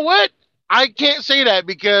 You know what? I can't say that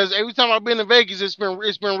because every time I've been to Vegas, it's been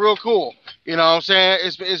real cool. You know what I'm saying?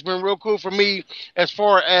 It's been real cool for me as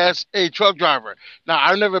far as a truck driver. Now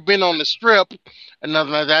I've never been on the strip and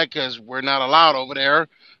nothing like that because we're not allowed over there.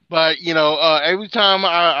 But every time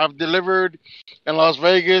I've delivered in Las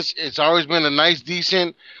Vegas, it's always been a nice,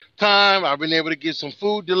 decent time. I've been able to get some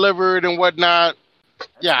food delivered and whatnot. That's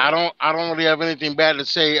Yeah, I good. don't really have anything bad to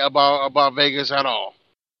say about Vegas at all.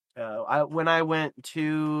 When I went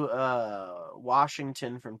to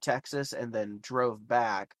Washington from Texas and then drove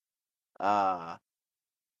back, uh,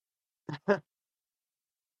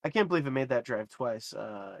 I can't believe I made that drive twice.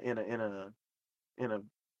 In a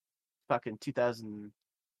fucking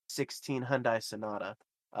 2016 Hyundai Sonata.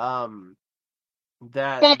 Um,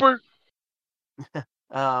 that Bumper.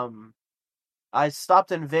 um, I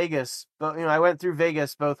stopped in Vegas, but I went through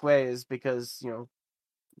Vegas both ways because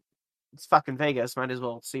it's fucking Vegas. Might as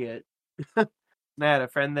well see it. I had a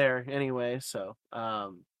friend there anyway, so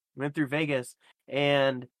went through Vegas,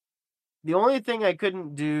 and the only thing I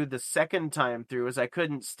couldn't do the second time through is I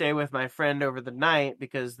couldn't stay with my friend over the night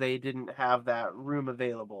because they didn't have that room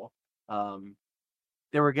available.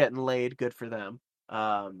 they were getting laid. Good for them.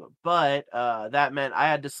 But that meant I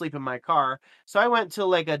had to sleep in my car. So I went to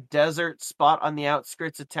like a desert spot on the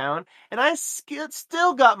outskirts of town, and I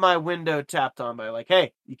still got my window tapped on by like,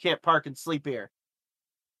 hey, you can't park and sleep here.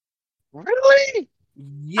 Really?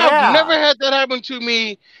 I've never Yeah. had that happen to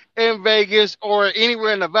me in Vegas or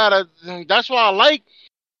anywhere in Nevada. That's why I like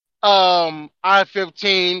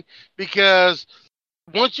I-15, because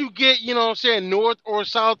once you get, what I'm saying, north or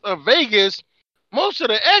south of Vegas, most of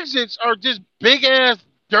the exits are just big ass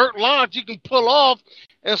dirt lots you can pull off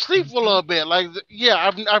and sleep for a Mhm. little bit. Like, yeah,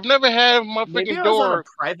 I've never had my Maybe freaking I was on a door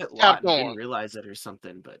private lot tapped and didn't on. realize it or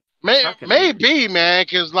something, but fucking weird. Maybe, man,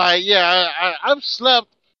 because like, yeah, I've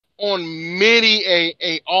slept on many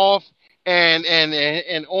a off and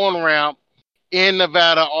on ramp in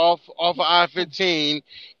Nevada off of I-15,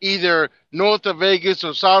 either north of Vegas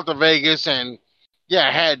or south of Vegas, and yeah,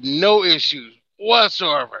 I had no issues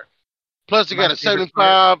whatsoever. Plus, they got My a favorite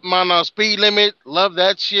part 75 mile an hour speed limit. Love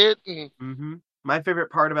that shit. hmm My favorite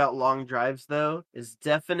part about long drives, though, is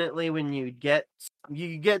definitely when you get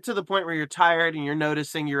to the point where you're tired and you're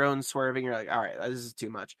noticing your own swerving. You're like, all right, this is too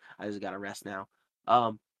much. I just gotta rest now.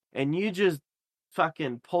 And you just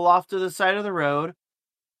fucking pull off to the side of the road.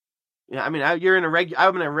 Yeah, I mean, I'm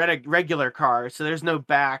in a regular car, so there's no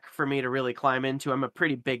back for me to really climb into. I'm a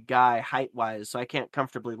pretty big guy height wise, so I can't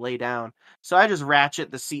comfortably lay down. So I just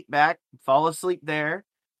ratchet the seat back, fall asleep there,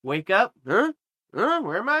 wake up. Huh?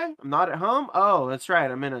 Where am I? I'm not at home. Oh, that's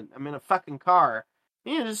right. I'm in a fucking car.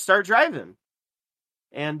 You just start driving.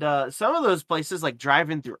 And some of those places, like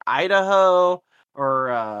driving through Idaho,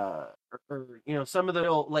 or some of the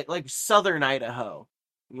old, like southern Idaho,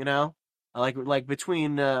 you know, like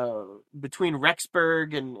between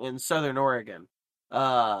Rexburg and southern Oregon,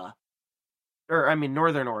 uh, or I mean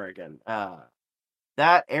northern Oregon.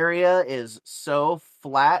 That area is so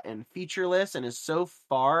flat and featureless and is so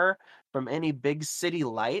far from any big city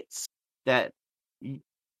lights that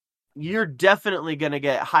you're definitely going to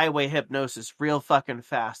get highway hypnosis real fucking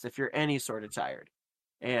fast if you're any sort of tired.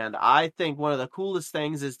 And I think one of the coolest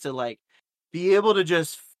things is to like be able to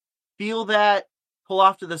just feel that, pull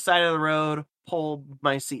off to the side of the road, pull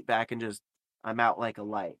my seat back, and just I'm out like a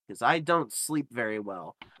light because I don't sleep very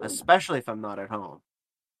well, especially if I'm not at home.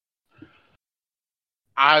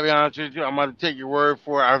 I'll be honest with you, I'm gonna take your word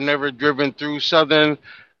for it. I've never driven through southern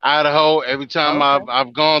Idaho. Every time Okay.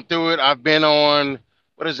 I've gone through it, I've been on,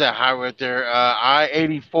 what is that highway right there?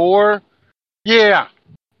 I-84. Yeah,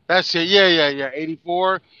 that's it. Yeah.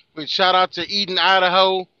 84. But shout out to Eden,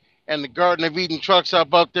 Idaho, and the Garden of Eden truck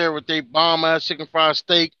stop up there with their bomb ass chicken fried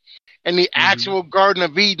steak, and the Mm-hmm. actual Garden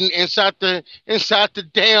of Eden inside the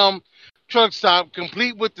damn truck stop,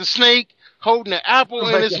 complete with the snake holding the Oh apple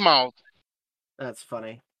in my his god, mouth. that's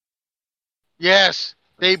funny. Yes,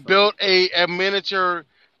 they That's funny. built a miniature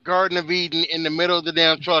Garden of Eden in the middle of the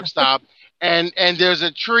damn truck stop, and there's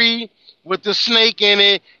a tree with the snake in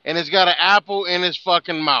it, and it's got an apple in his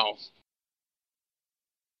fucking mouth.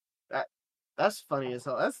 That that's funny as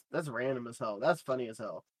hell. That's random as hell. That's funny as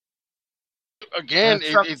hell. At a Again,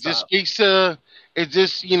 it, truck it just stop. speaks to it.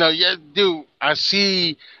 Just, yeah, dude. I've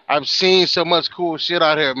seen so much cool shit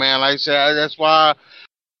out here, man. Like I said, that's why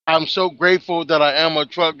I'm so grateful that I am a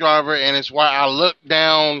truck driver, and it's why I look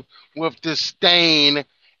down with disdain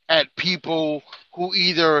at people who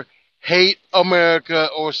either hate America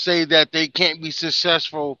or say that they can't be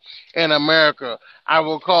successful in America. I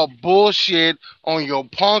will call bullshit on your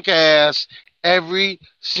punk ass every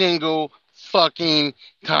single fucking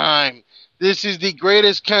time. This is the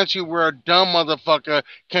greatest country where a dumb motherfucker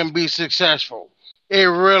can be successful. It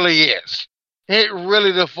really is. It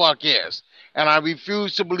really the fuck is, and I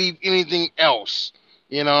refuse to believe anything else.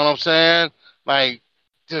 You know what I'm saying? Like,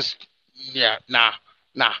 just yeah, nah,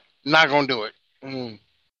 not gonna do it. Mm.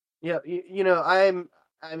 Yeah,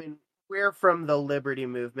 I mean, we're from the liberty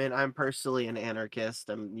movement. I'm personally an anarchist,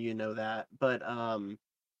 you know that. But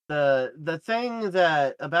the thing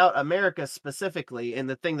that about America specifically, and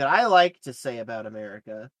the thing that I like to say about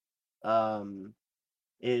America, um,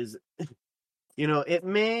 is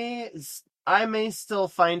I may still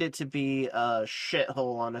find it to be a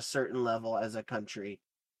shithole on a certain level as a country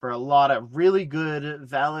for a lot of really good,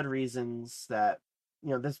 valid reasons that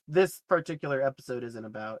this particular episode isn't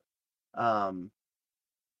about. Um,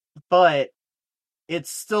 but it's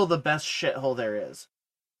still the best shithole there is.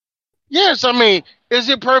 Yes, I mean, is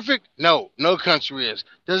it perfect? No, no country is.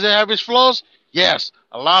 Does it have its flaws? Yes,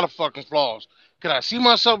 a lot of fucking flaws. Could I see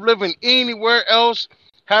myself living anywhere else,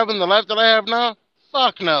 having the life that I have now?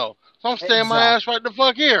 Fuck no. So I'm staying my ass Exactly. right the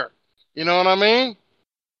fuck here. You know what I mean?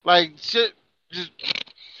 Like shit. Just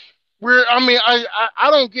I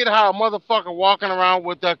don't get how a motherfucker walking around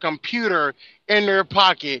with a computer in their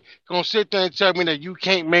pocket gonna sit there and tell me that you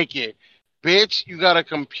can't make it. Bitch, you got a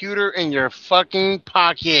computer in your fucking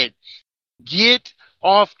pocket. Get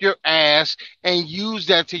off your ass and use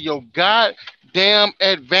that to your goddamn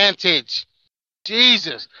advantage.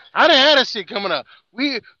 Jesus, I done had that shit coming up.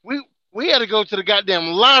 We had to go to the goddamn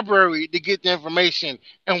library to get the information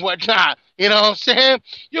and whatnot. You know what I'm saying?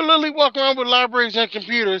 You're literally walking around with libraries and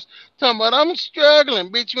computers talking about I'm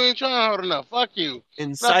struggling, bitch. You ain't trying hard enough. Fuck you. Get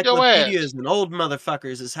off your ass. Encyclopedias and old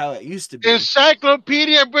motherfuckers is how it used to be.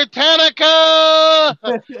 Encyclopedia Britannica.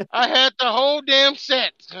 I had the whole damn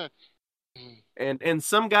set. And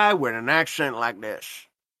some guy with an accent like this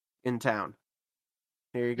in town.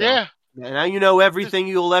 Here you go. Yeah. Now you know everything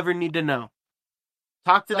you'll ever need to know.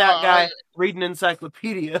 Talk to that Uh, guy. Read an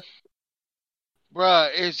encyclopedia. Bruh,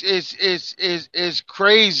 it's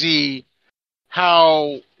crazy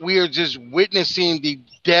how we are just witnessing the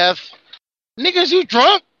death. Niggas, you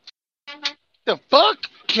drunk? The fuck?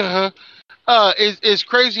 It's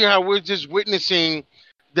crazy how we're just witnessing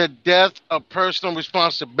the death of personal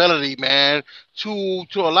responsibility, man. To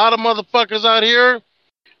a lot of motherfuckers out here,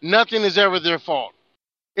 nothing is ever their fault.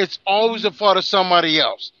 It's always the fault of somebody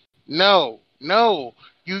else. No, no.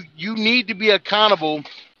 You need to be accountable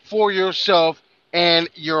for yourself and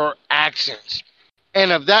your actions.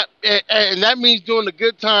 And that means doing the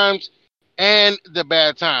good times and the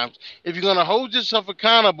bad times. If you're gonna hold yourself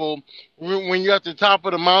accountable when you're at the top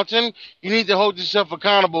of the mountain, you need to hold yourself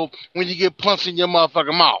accountable when you get punched in your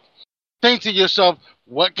motherfucking mouth. Think to yourself,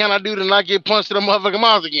 what can I do to not get punched in the motherfucking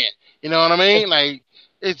mouth again? You know what I mean? Like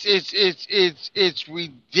it's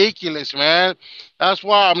ridiculous, man. That's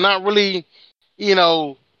why I'm not really,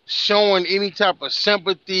 showing any type of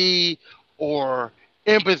sympathy or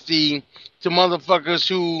empathy to motherfuckers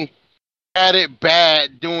who had it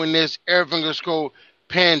bad doing this everything school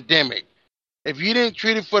pandemic. If you didn't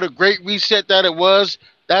treat it for the great reset that it was,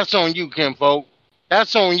 that's on you, kinfolk.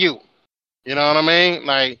 That's on you. You know what I mean?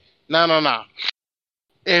 Like, no, no, no.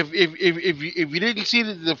 If you didn't see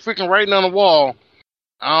the freaking writing on the wall,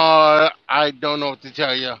 I don't know what to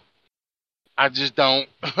tell you. I just don't.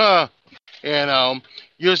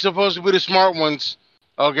 You're supposed to be the smart ones.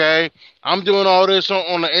 Okay, I'm doing all this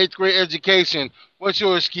on the eighth grade education. What's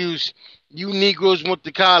your excuse? You Negroes went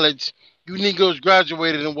to college. You Negroes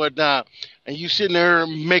graduated and whatnot, and you sitting there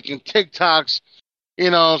making TikToks,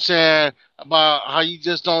 what I'm saying, about how you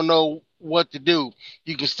just don't know what to do.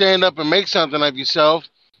 You can stand up and make something of yourself,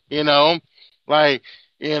 you know, like,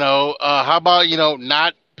 how about,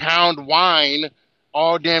 not pound wine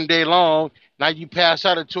all damn day long. Now you pass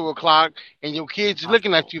out at 2 o'clock and your kids are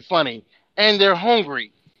looking at Impossible. you funny and they're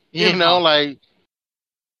hungry, Impossible. like,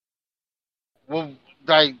 well,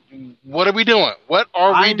 like, what are we doing? What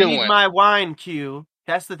are we I need doing? my wine, Q.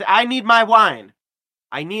 That's the I need my wine.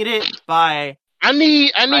 I need it by I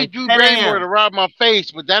need Drew 10 Barrymore a.m. to rob my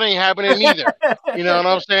face, but that ain't happening either. You know what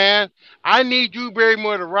I'm saying? I need Drew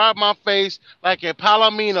Barrymore to rob my face like a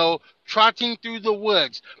palomino trotting through the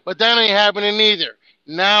woods, but that ain't happening either.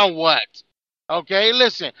 Now what? Okay,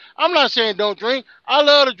 listen, I'm not saying don't drink. I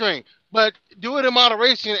love to drink, but do it in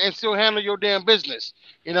moderation and still handle your damn business.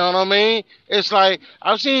 You know what I mean? It's like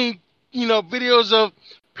I've seen, videos of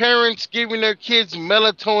parents giving their kids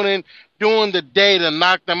melatonin during the day to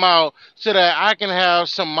knock them out so that I can have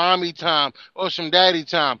some mommy time or some daddy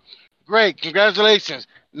time. Great, congratulations.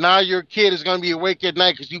 Now your kid is gonna be awake at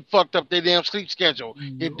night because you fucked up their damn sleep schedule.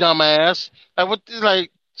 You Yup. dumbass. Like what?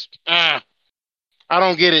 Like, ah. I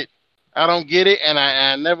don't get it. I don't get it, and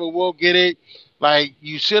I never will get it. Like,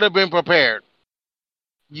 you should have been prepared.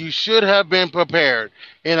 You should have been prepared,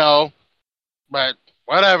 you know. But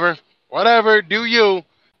whatever, whatever. Do you?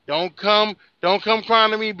 Don't come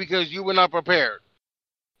crying to me because you were not prepared.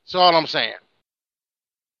 That's all I'm saying.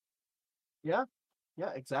 Yeah,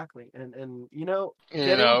 yeah, exactly. And You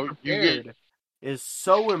getting know, you get. prepared is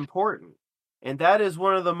so important. And that is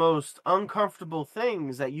one of the most uncomfortable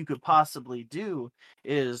things that you could possibly do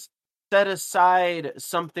is set aside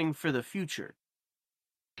something for the future.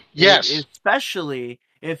 Yes. Especially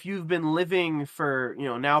if you've been living for,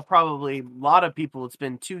 now probably a lot of people, it's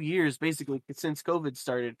been 2 years basically since COVID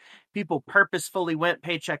started. People purposefully went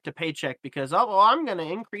paycheck to paycheck because, oh, well, I'm going to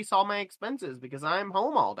increase all my expenses because I'm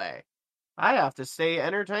home all day. I have to stay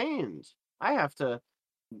entertained. I have to,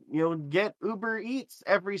 get Uber Eats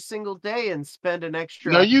every single day and spend an No,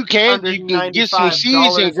 extra you can't. You can get some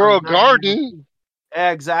seeds and $195 grow on a goddamn garden. food.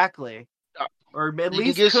 Exactly. Or at You can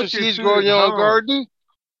least get some cook your seeds, grow food at your own home. garden.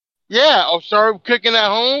 Yeah, or start cooking at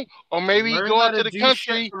home, or maybe Learn go how out to to the do shit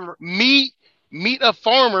country, from meet meet a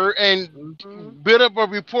farmer and Hmm. build up a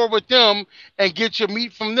rapport with them and get your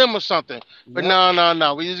meat from them or something. But Yep. no, no,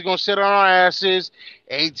 no. We just gonna sit on our asses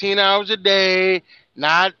 18 hours a day,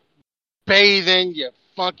 not bathing, you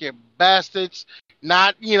funky bastards.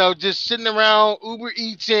 Not, just sitting around Uber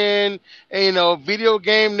Eats in, and, video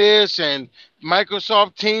game this and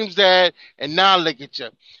Microsoft Teams that, and now look at you.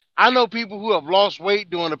 I know people who have lost weight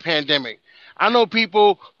during the pandemic. I know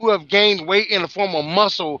people who have gained weight in the form of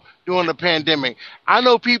muscle during the pandemic. I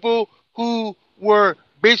know people who were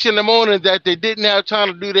bitching in the morning that they didn't have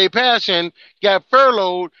time to do their passion, got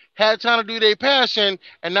furloughed, had time to do their passion,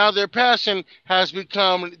 and now their passion has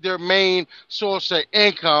become their main source of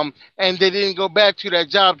income, and they didn't go back to that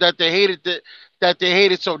job that they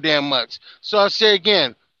hated so damn much. So I say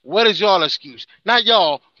again, what is y'all excuse? Not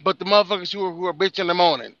y'all, but the motherfuckers who are bitching in the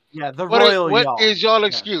morning. Yeah, the What is royal what y'all. is y'all Yeah.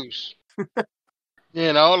 excuse?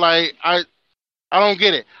 Like I don't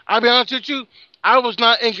get it. I'll be honest with you, I was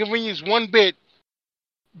not inconvenienced one bit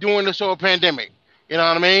during this whole pandemic. You know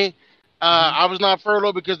what I mean? Hmm. I was not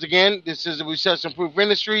furloughed because again, this is a recession-proof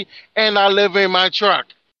industry, and I live in my truck,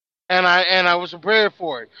 and I was prepared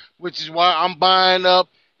for it, which is why I'm buying up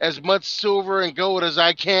as much silver and gold as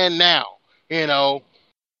I can now. You know,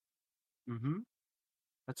 Hmm.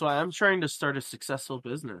 That's why I'm trying to start a successful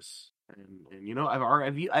business, and I've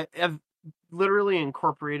already I've literally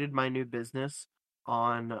incorporated my new business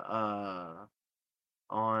on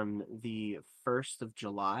the 1st of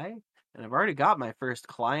July, and I've already got my first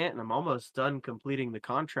client, and I'm almost done completing the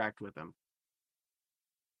contract with him.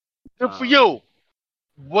 good for Um, you.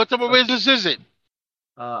 What type of so business is it?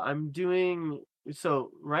 I'm doing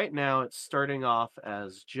so right now. It's starting off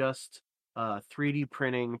as just 3D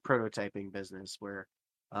printing prototyping business where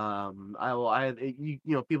I will I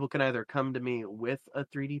people can either come to me with a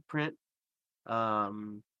 3D print.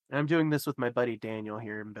 And I'm doing this with my buddy Daniel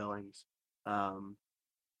here in Billings. Um,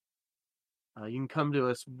 you can come to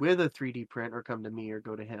us with a 3D print or come to me or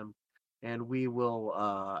go to him, and we will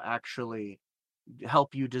actually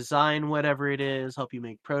help you design whatever it is, help you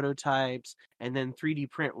make prototypes, and then 3D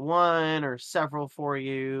print one or several for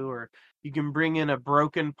you. Or you can bring in a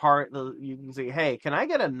broken part. You can say, hey, can I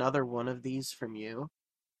get another one of these from you?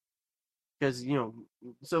 Because,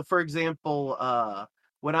 so for example,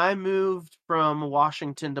 when I moved from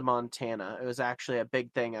Washington to Montana, it was actually a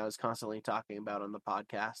big thing I was constantly talking about on the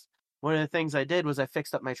podcast. One of the things I did was I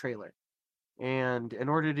fixed up my trailer. And in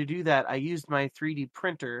order to do that, I used my 3D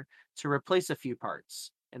printer to replace a few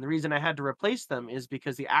parts. And the reason I had to replace them is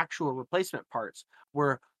because the actual replacement parts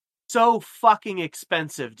were so fucking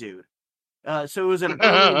expensive, dude. So it was an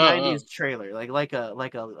early '90s trailer, like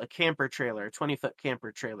a camper trailer, a 20-foot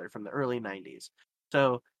camper trailer from the early '90s.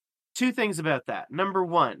 So two things about that. Number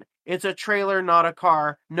one, it's a trailer, not a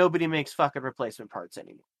car. Nobody makes fucking replacement parts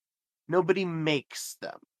anymore. Nobody makes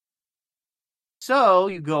them. So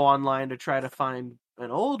you go online to try to find an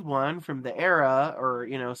old one from the era or,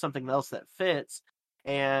 something else that fits.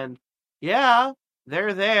 And yeah,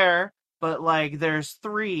 they're there, but like there's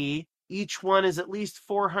three. Each one is at least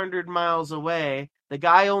 400 miles away. The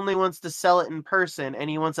guy only wants to sell it in person and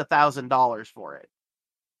he wants $1,000 for it.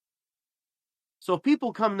 So if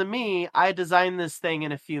people come to me, I design this thing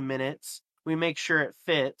in a few minutes. We make sure it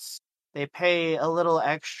fits. They pay a little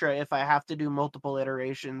extra if I have to do multiple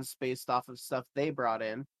iterations based off of stuff they brought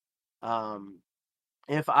in. um,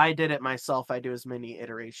 if I did it myself, I do as many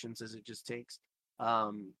iterations as it just takes.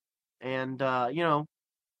 Um, and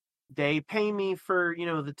they pay me for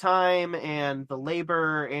the time and the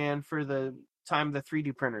labor and for the time the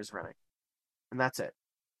 3D printer's running, and that's it.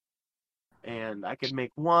 And I could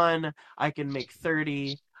make one, I can make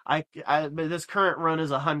 30. But this current run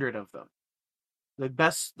is 100 of them. The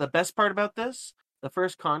best part about this, the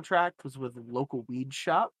first contract was with a local weed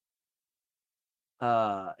shop.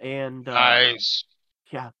 And Nice.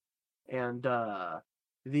 Yeah, and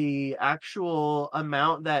the actual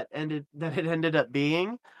amount that it ended up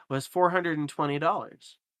being was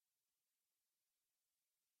 $420.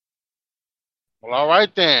 Well, all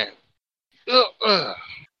right then. Ugh, ugh.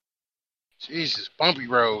 Jesus, bumpy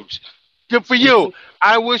roads. Good for It's you.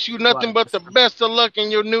 I wish you a lot nothing of but the discomfort. best of luck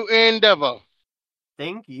in your new endeavor,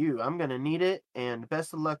 Thank you. I'm gonna need it, and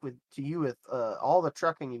best of luck to you with all the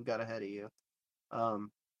trucking you've got ahead of you.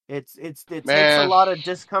 Um, it takes a man. lot of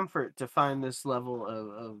discomfort to find this level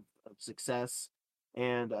of success,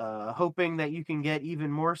 and hoping that you can get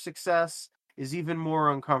even more success is even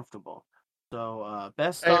more uncomfortable. So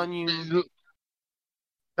best Hey, on you.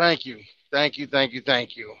 thank you, thank you, thank you,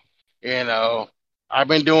 thank you. You know, I've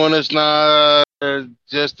been doing this now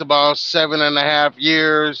just about 7.5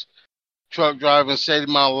 years. Truck driving saved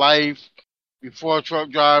my life. before truck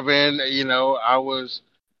driving. I was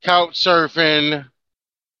couch surfing,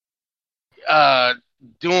 uh,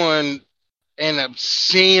 doing an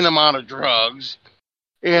obscene amount of drugs.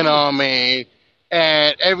 You know Ooh, what I mean?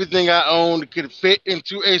 And everything I owned could fit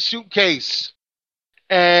into a suitcase.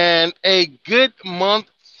 And a good month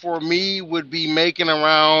for me would be making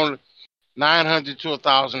around $900 to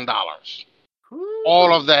 $1,000.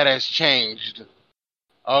 All of ooh. that has changed.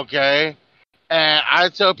 Okay. And I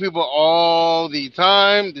tell people all the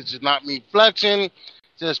time, this is not me flexing,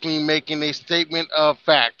 just me making a statement of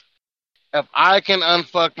fact. If I can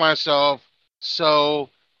unfuck myself, so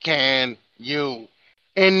can you.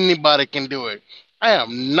 Anybody can do it. I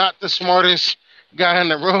am not the smartest guy in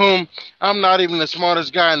the room. I'm not even the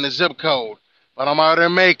smartest guy in the zip code, but I'm out there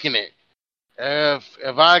making it.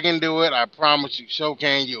 If I can do it, I promise you, so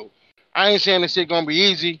can you. I ain't saying this shit gonna be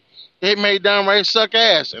easy. It may downright suck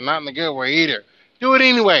ass, and not in a good way either. Do it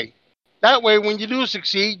anyway. That way, when you do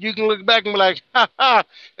succeed, you can look back and be like, ha ha,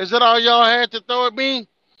 is that all y'all had to throw at me?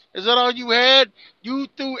 Is that all you had? You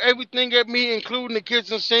threw everything at me, including the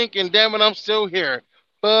kitchen sink, and damn it, I'm still here.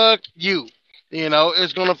 Fuck you.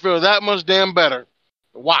 It's gonna feel that much damn better.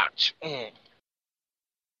 Watch.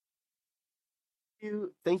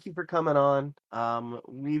 Thank you for coming on.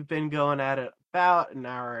 We've been going at it about an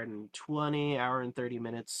hour and 20, hour and 30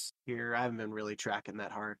 minutes here. I haven't been really tracking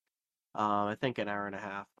that hard. I think an hour and a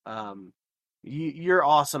half. You're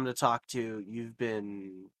awesome to talk to. You've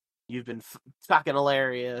been fucking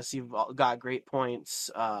hilarious. Got great points.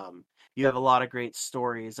 You have a lot of great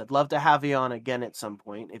stories. I'd love to have you on again at some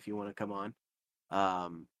point if you want to come on.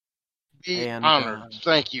 Um, Be and honored.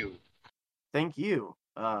 Thank you. Thank you.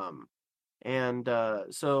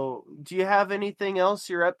 So do you have anything else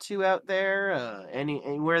you're up to out there?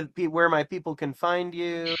 Where my people can find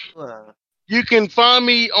you? You can find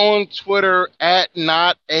me on Twitter at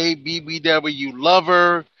not a BBW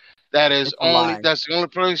lover. It's a lie. That's the only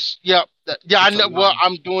place. Yep. Yeah, I It's a know. Well, lie.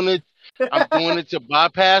 I'm doing it. I'm doing it to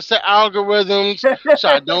bypass the algorithms so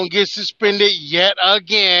I don't get suspended yet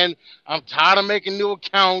again. I'm tired of making new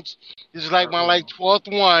accounts. This is like my like Uh-oh.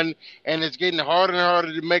 12th one, and it's getting harder and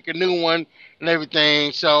harder to make a new one and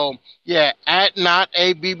everything. So yeah, at not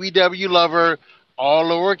a BBW lover, all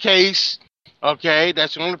lowercase. Okay,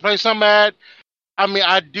 that's the only place I'm at. I mean,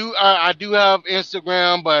 I do have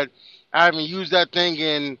Instagram, but I haven't used that thing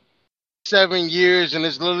in 7 years, and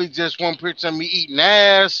it's literally just one picture of me eating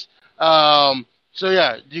ass. So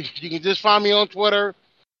yeah, you can just find me on Twitter.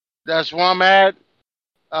 That's where I'm at.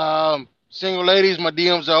 Single ladies, my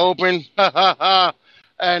DMs are open.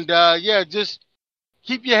 And yeah, just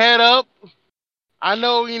keep your head up. I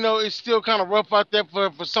know it's still kind of rough out there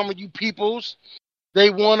for some of you peoples. They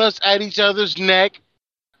want us at each other's neck.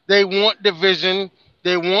 They want division.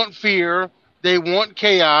 They want fear. They want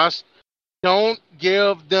chaos. Don't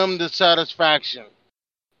give them the satisfaction.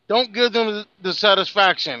 Don't give them the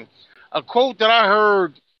satisfaction. A quote that I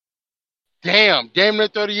heard, damn near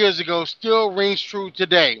 30 years ago, still rings true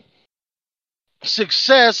today.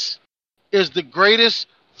 Success is the greatest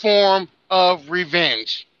form of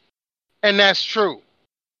revenge. And that's true.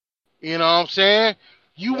 You know what I'm saying?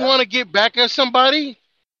 You Yep. want to get back at somebody?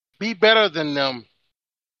 Be better than them.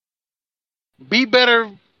 Be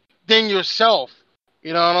better than yourself.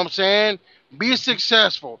 You know what I'm saying? Be Mhm.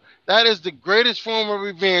 successful. That is the greatest form of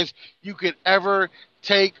revenge you could ever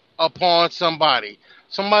take upon somebody.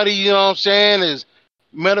 Somebody, you know what I'm saying, is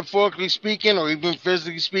metaphorically speaking or even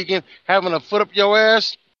physically speaking, having a foot up your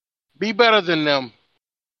ass. Be better than them.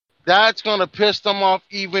 That's going to piss them off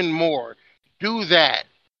even more. Do that.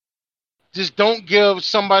 Just don't give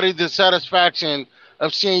somebody the satisfaction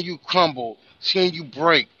of seeing you crumble, seeing you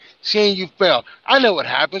break, seeing you fail. I know what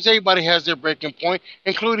happens. Everybody has their breaking point,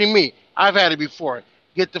 including me. I've had it before.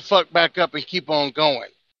 Get the fuck back up and keep on going.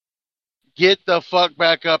 Get the fuck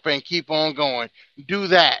back up and keep on going. Do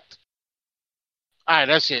that. All right,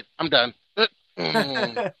 that's it. I'm done.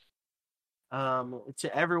 To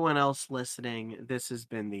everyone else listening, this has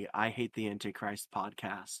been the I Hate the Antichrist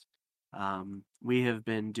podcast. We have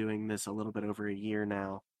been doing this a little bit over a year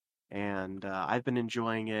now, and I've been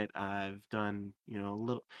enjoying it. I've done, a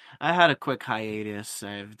little. I had a quick hiatus.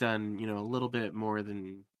 I've done, a little bit more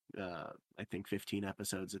than I think 15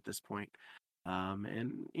 episodes at this point.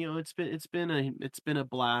 And it's been a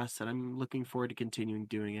blast, and I'm looking forward to continuing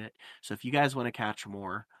doing it. So if you guys want to catch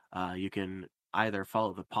more, you can either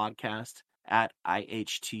follow the podcast at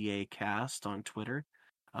IHTA Cast on Twitter,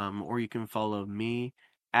 or you can follow me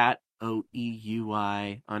at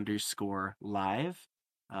OEUI_live.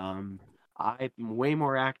 Um, I'm way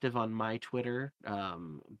more active on my Twitter,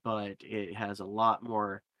 but it has a lot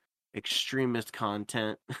more. extremist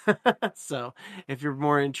content. So if you're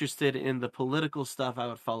more interested in the political stuff, I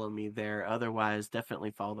would follow me there. Otherwise,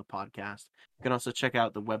 definitely follow the podcast. You can also check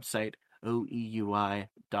out the website oeui.live.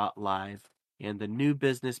 And the new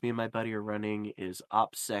business me and my buddy are running is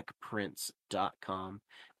opsecprints.com.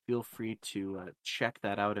 Feel free to check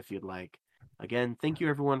that out if you'd like. Again, thank you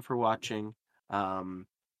everyone for watching. Um,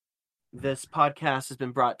 this podcast has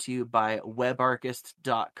been brought to you by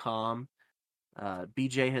webarchist.com.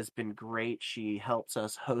 BJ has been great. She helps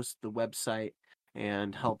us host the website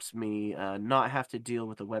and helps me not have to deal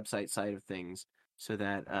with the website side of things so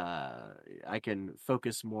that I can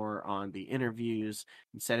focus more on the interviews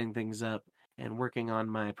and setting things up and working on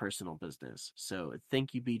my personal business. So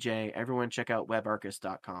thank you, BJ. Everyone check out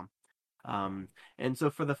webarchist.com. And so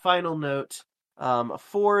for the final note,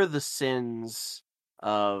 for the sins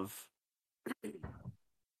of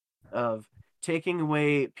of taking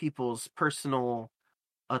away people's personal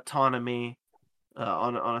autonomy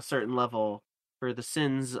on a certain level, for the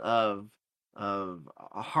sins of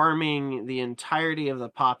harming the entirety of the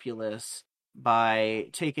populace by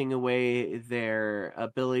taking away their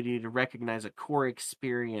ability to recognize a core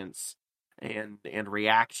experience and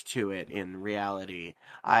react to it in reality.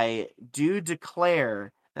 I do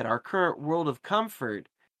declare that our current world of comfort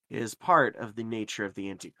is part of the nature of the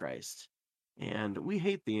Antichrist. And we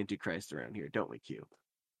hate the Antichrist around here, don't we, Q?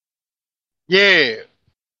 Yeah.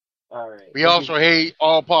 All right. We also hate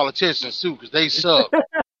all politicians too, because they suck.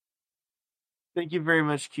 Thank you very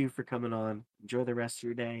much, Q, for coming on. Enjoy the rest of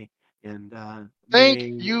your day, and Thank may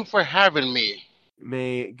you for having me.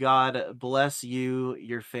 may God bless you,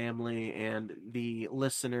 your family, and the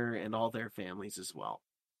listener and all their families as well.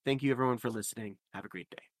 Thank you, everyone, for listening. Have a great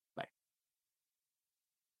day.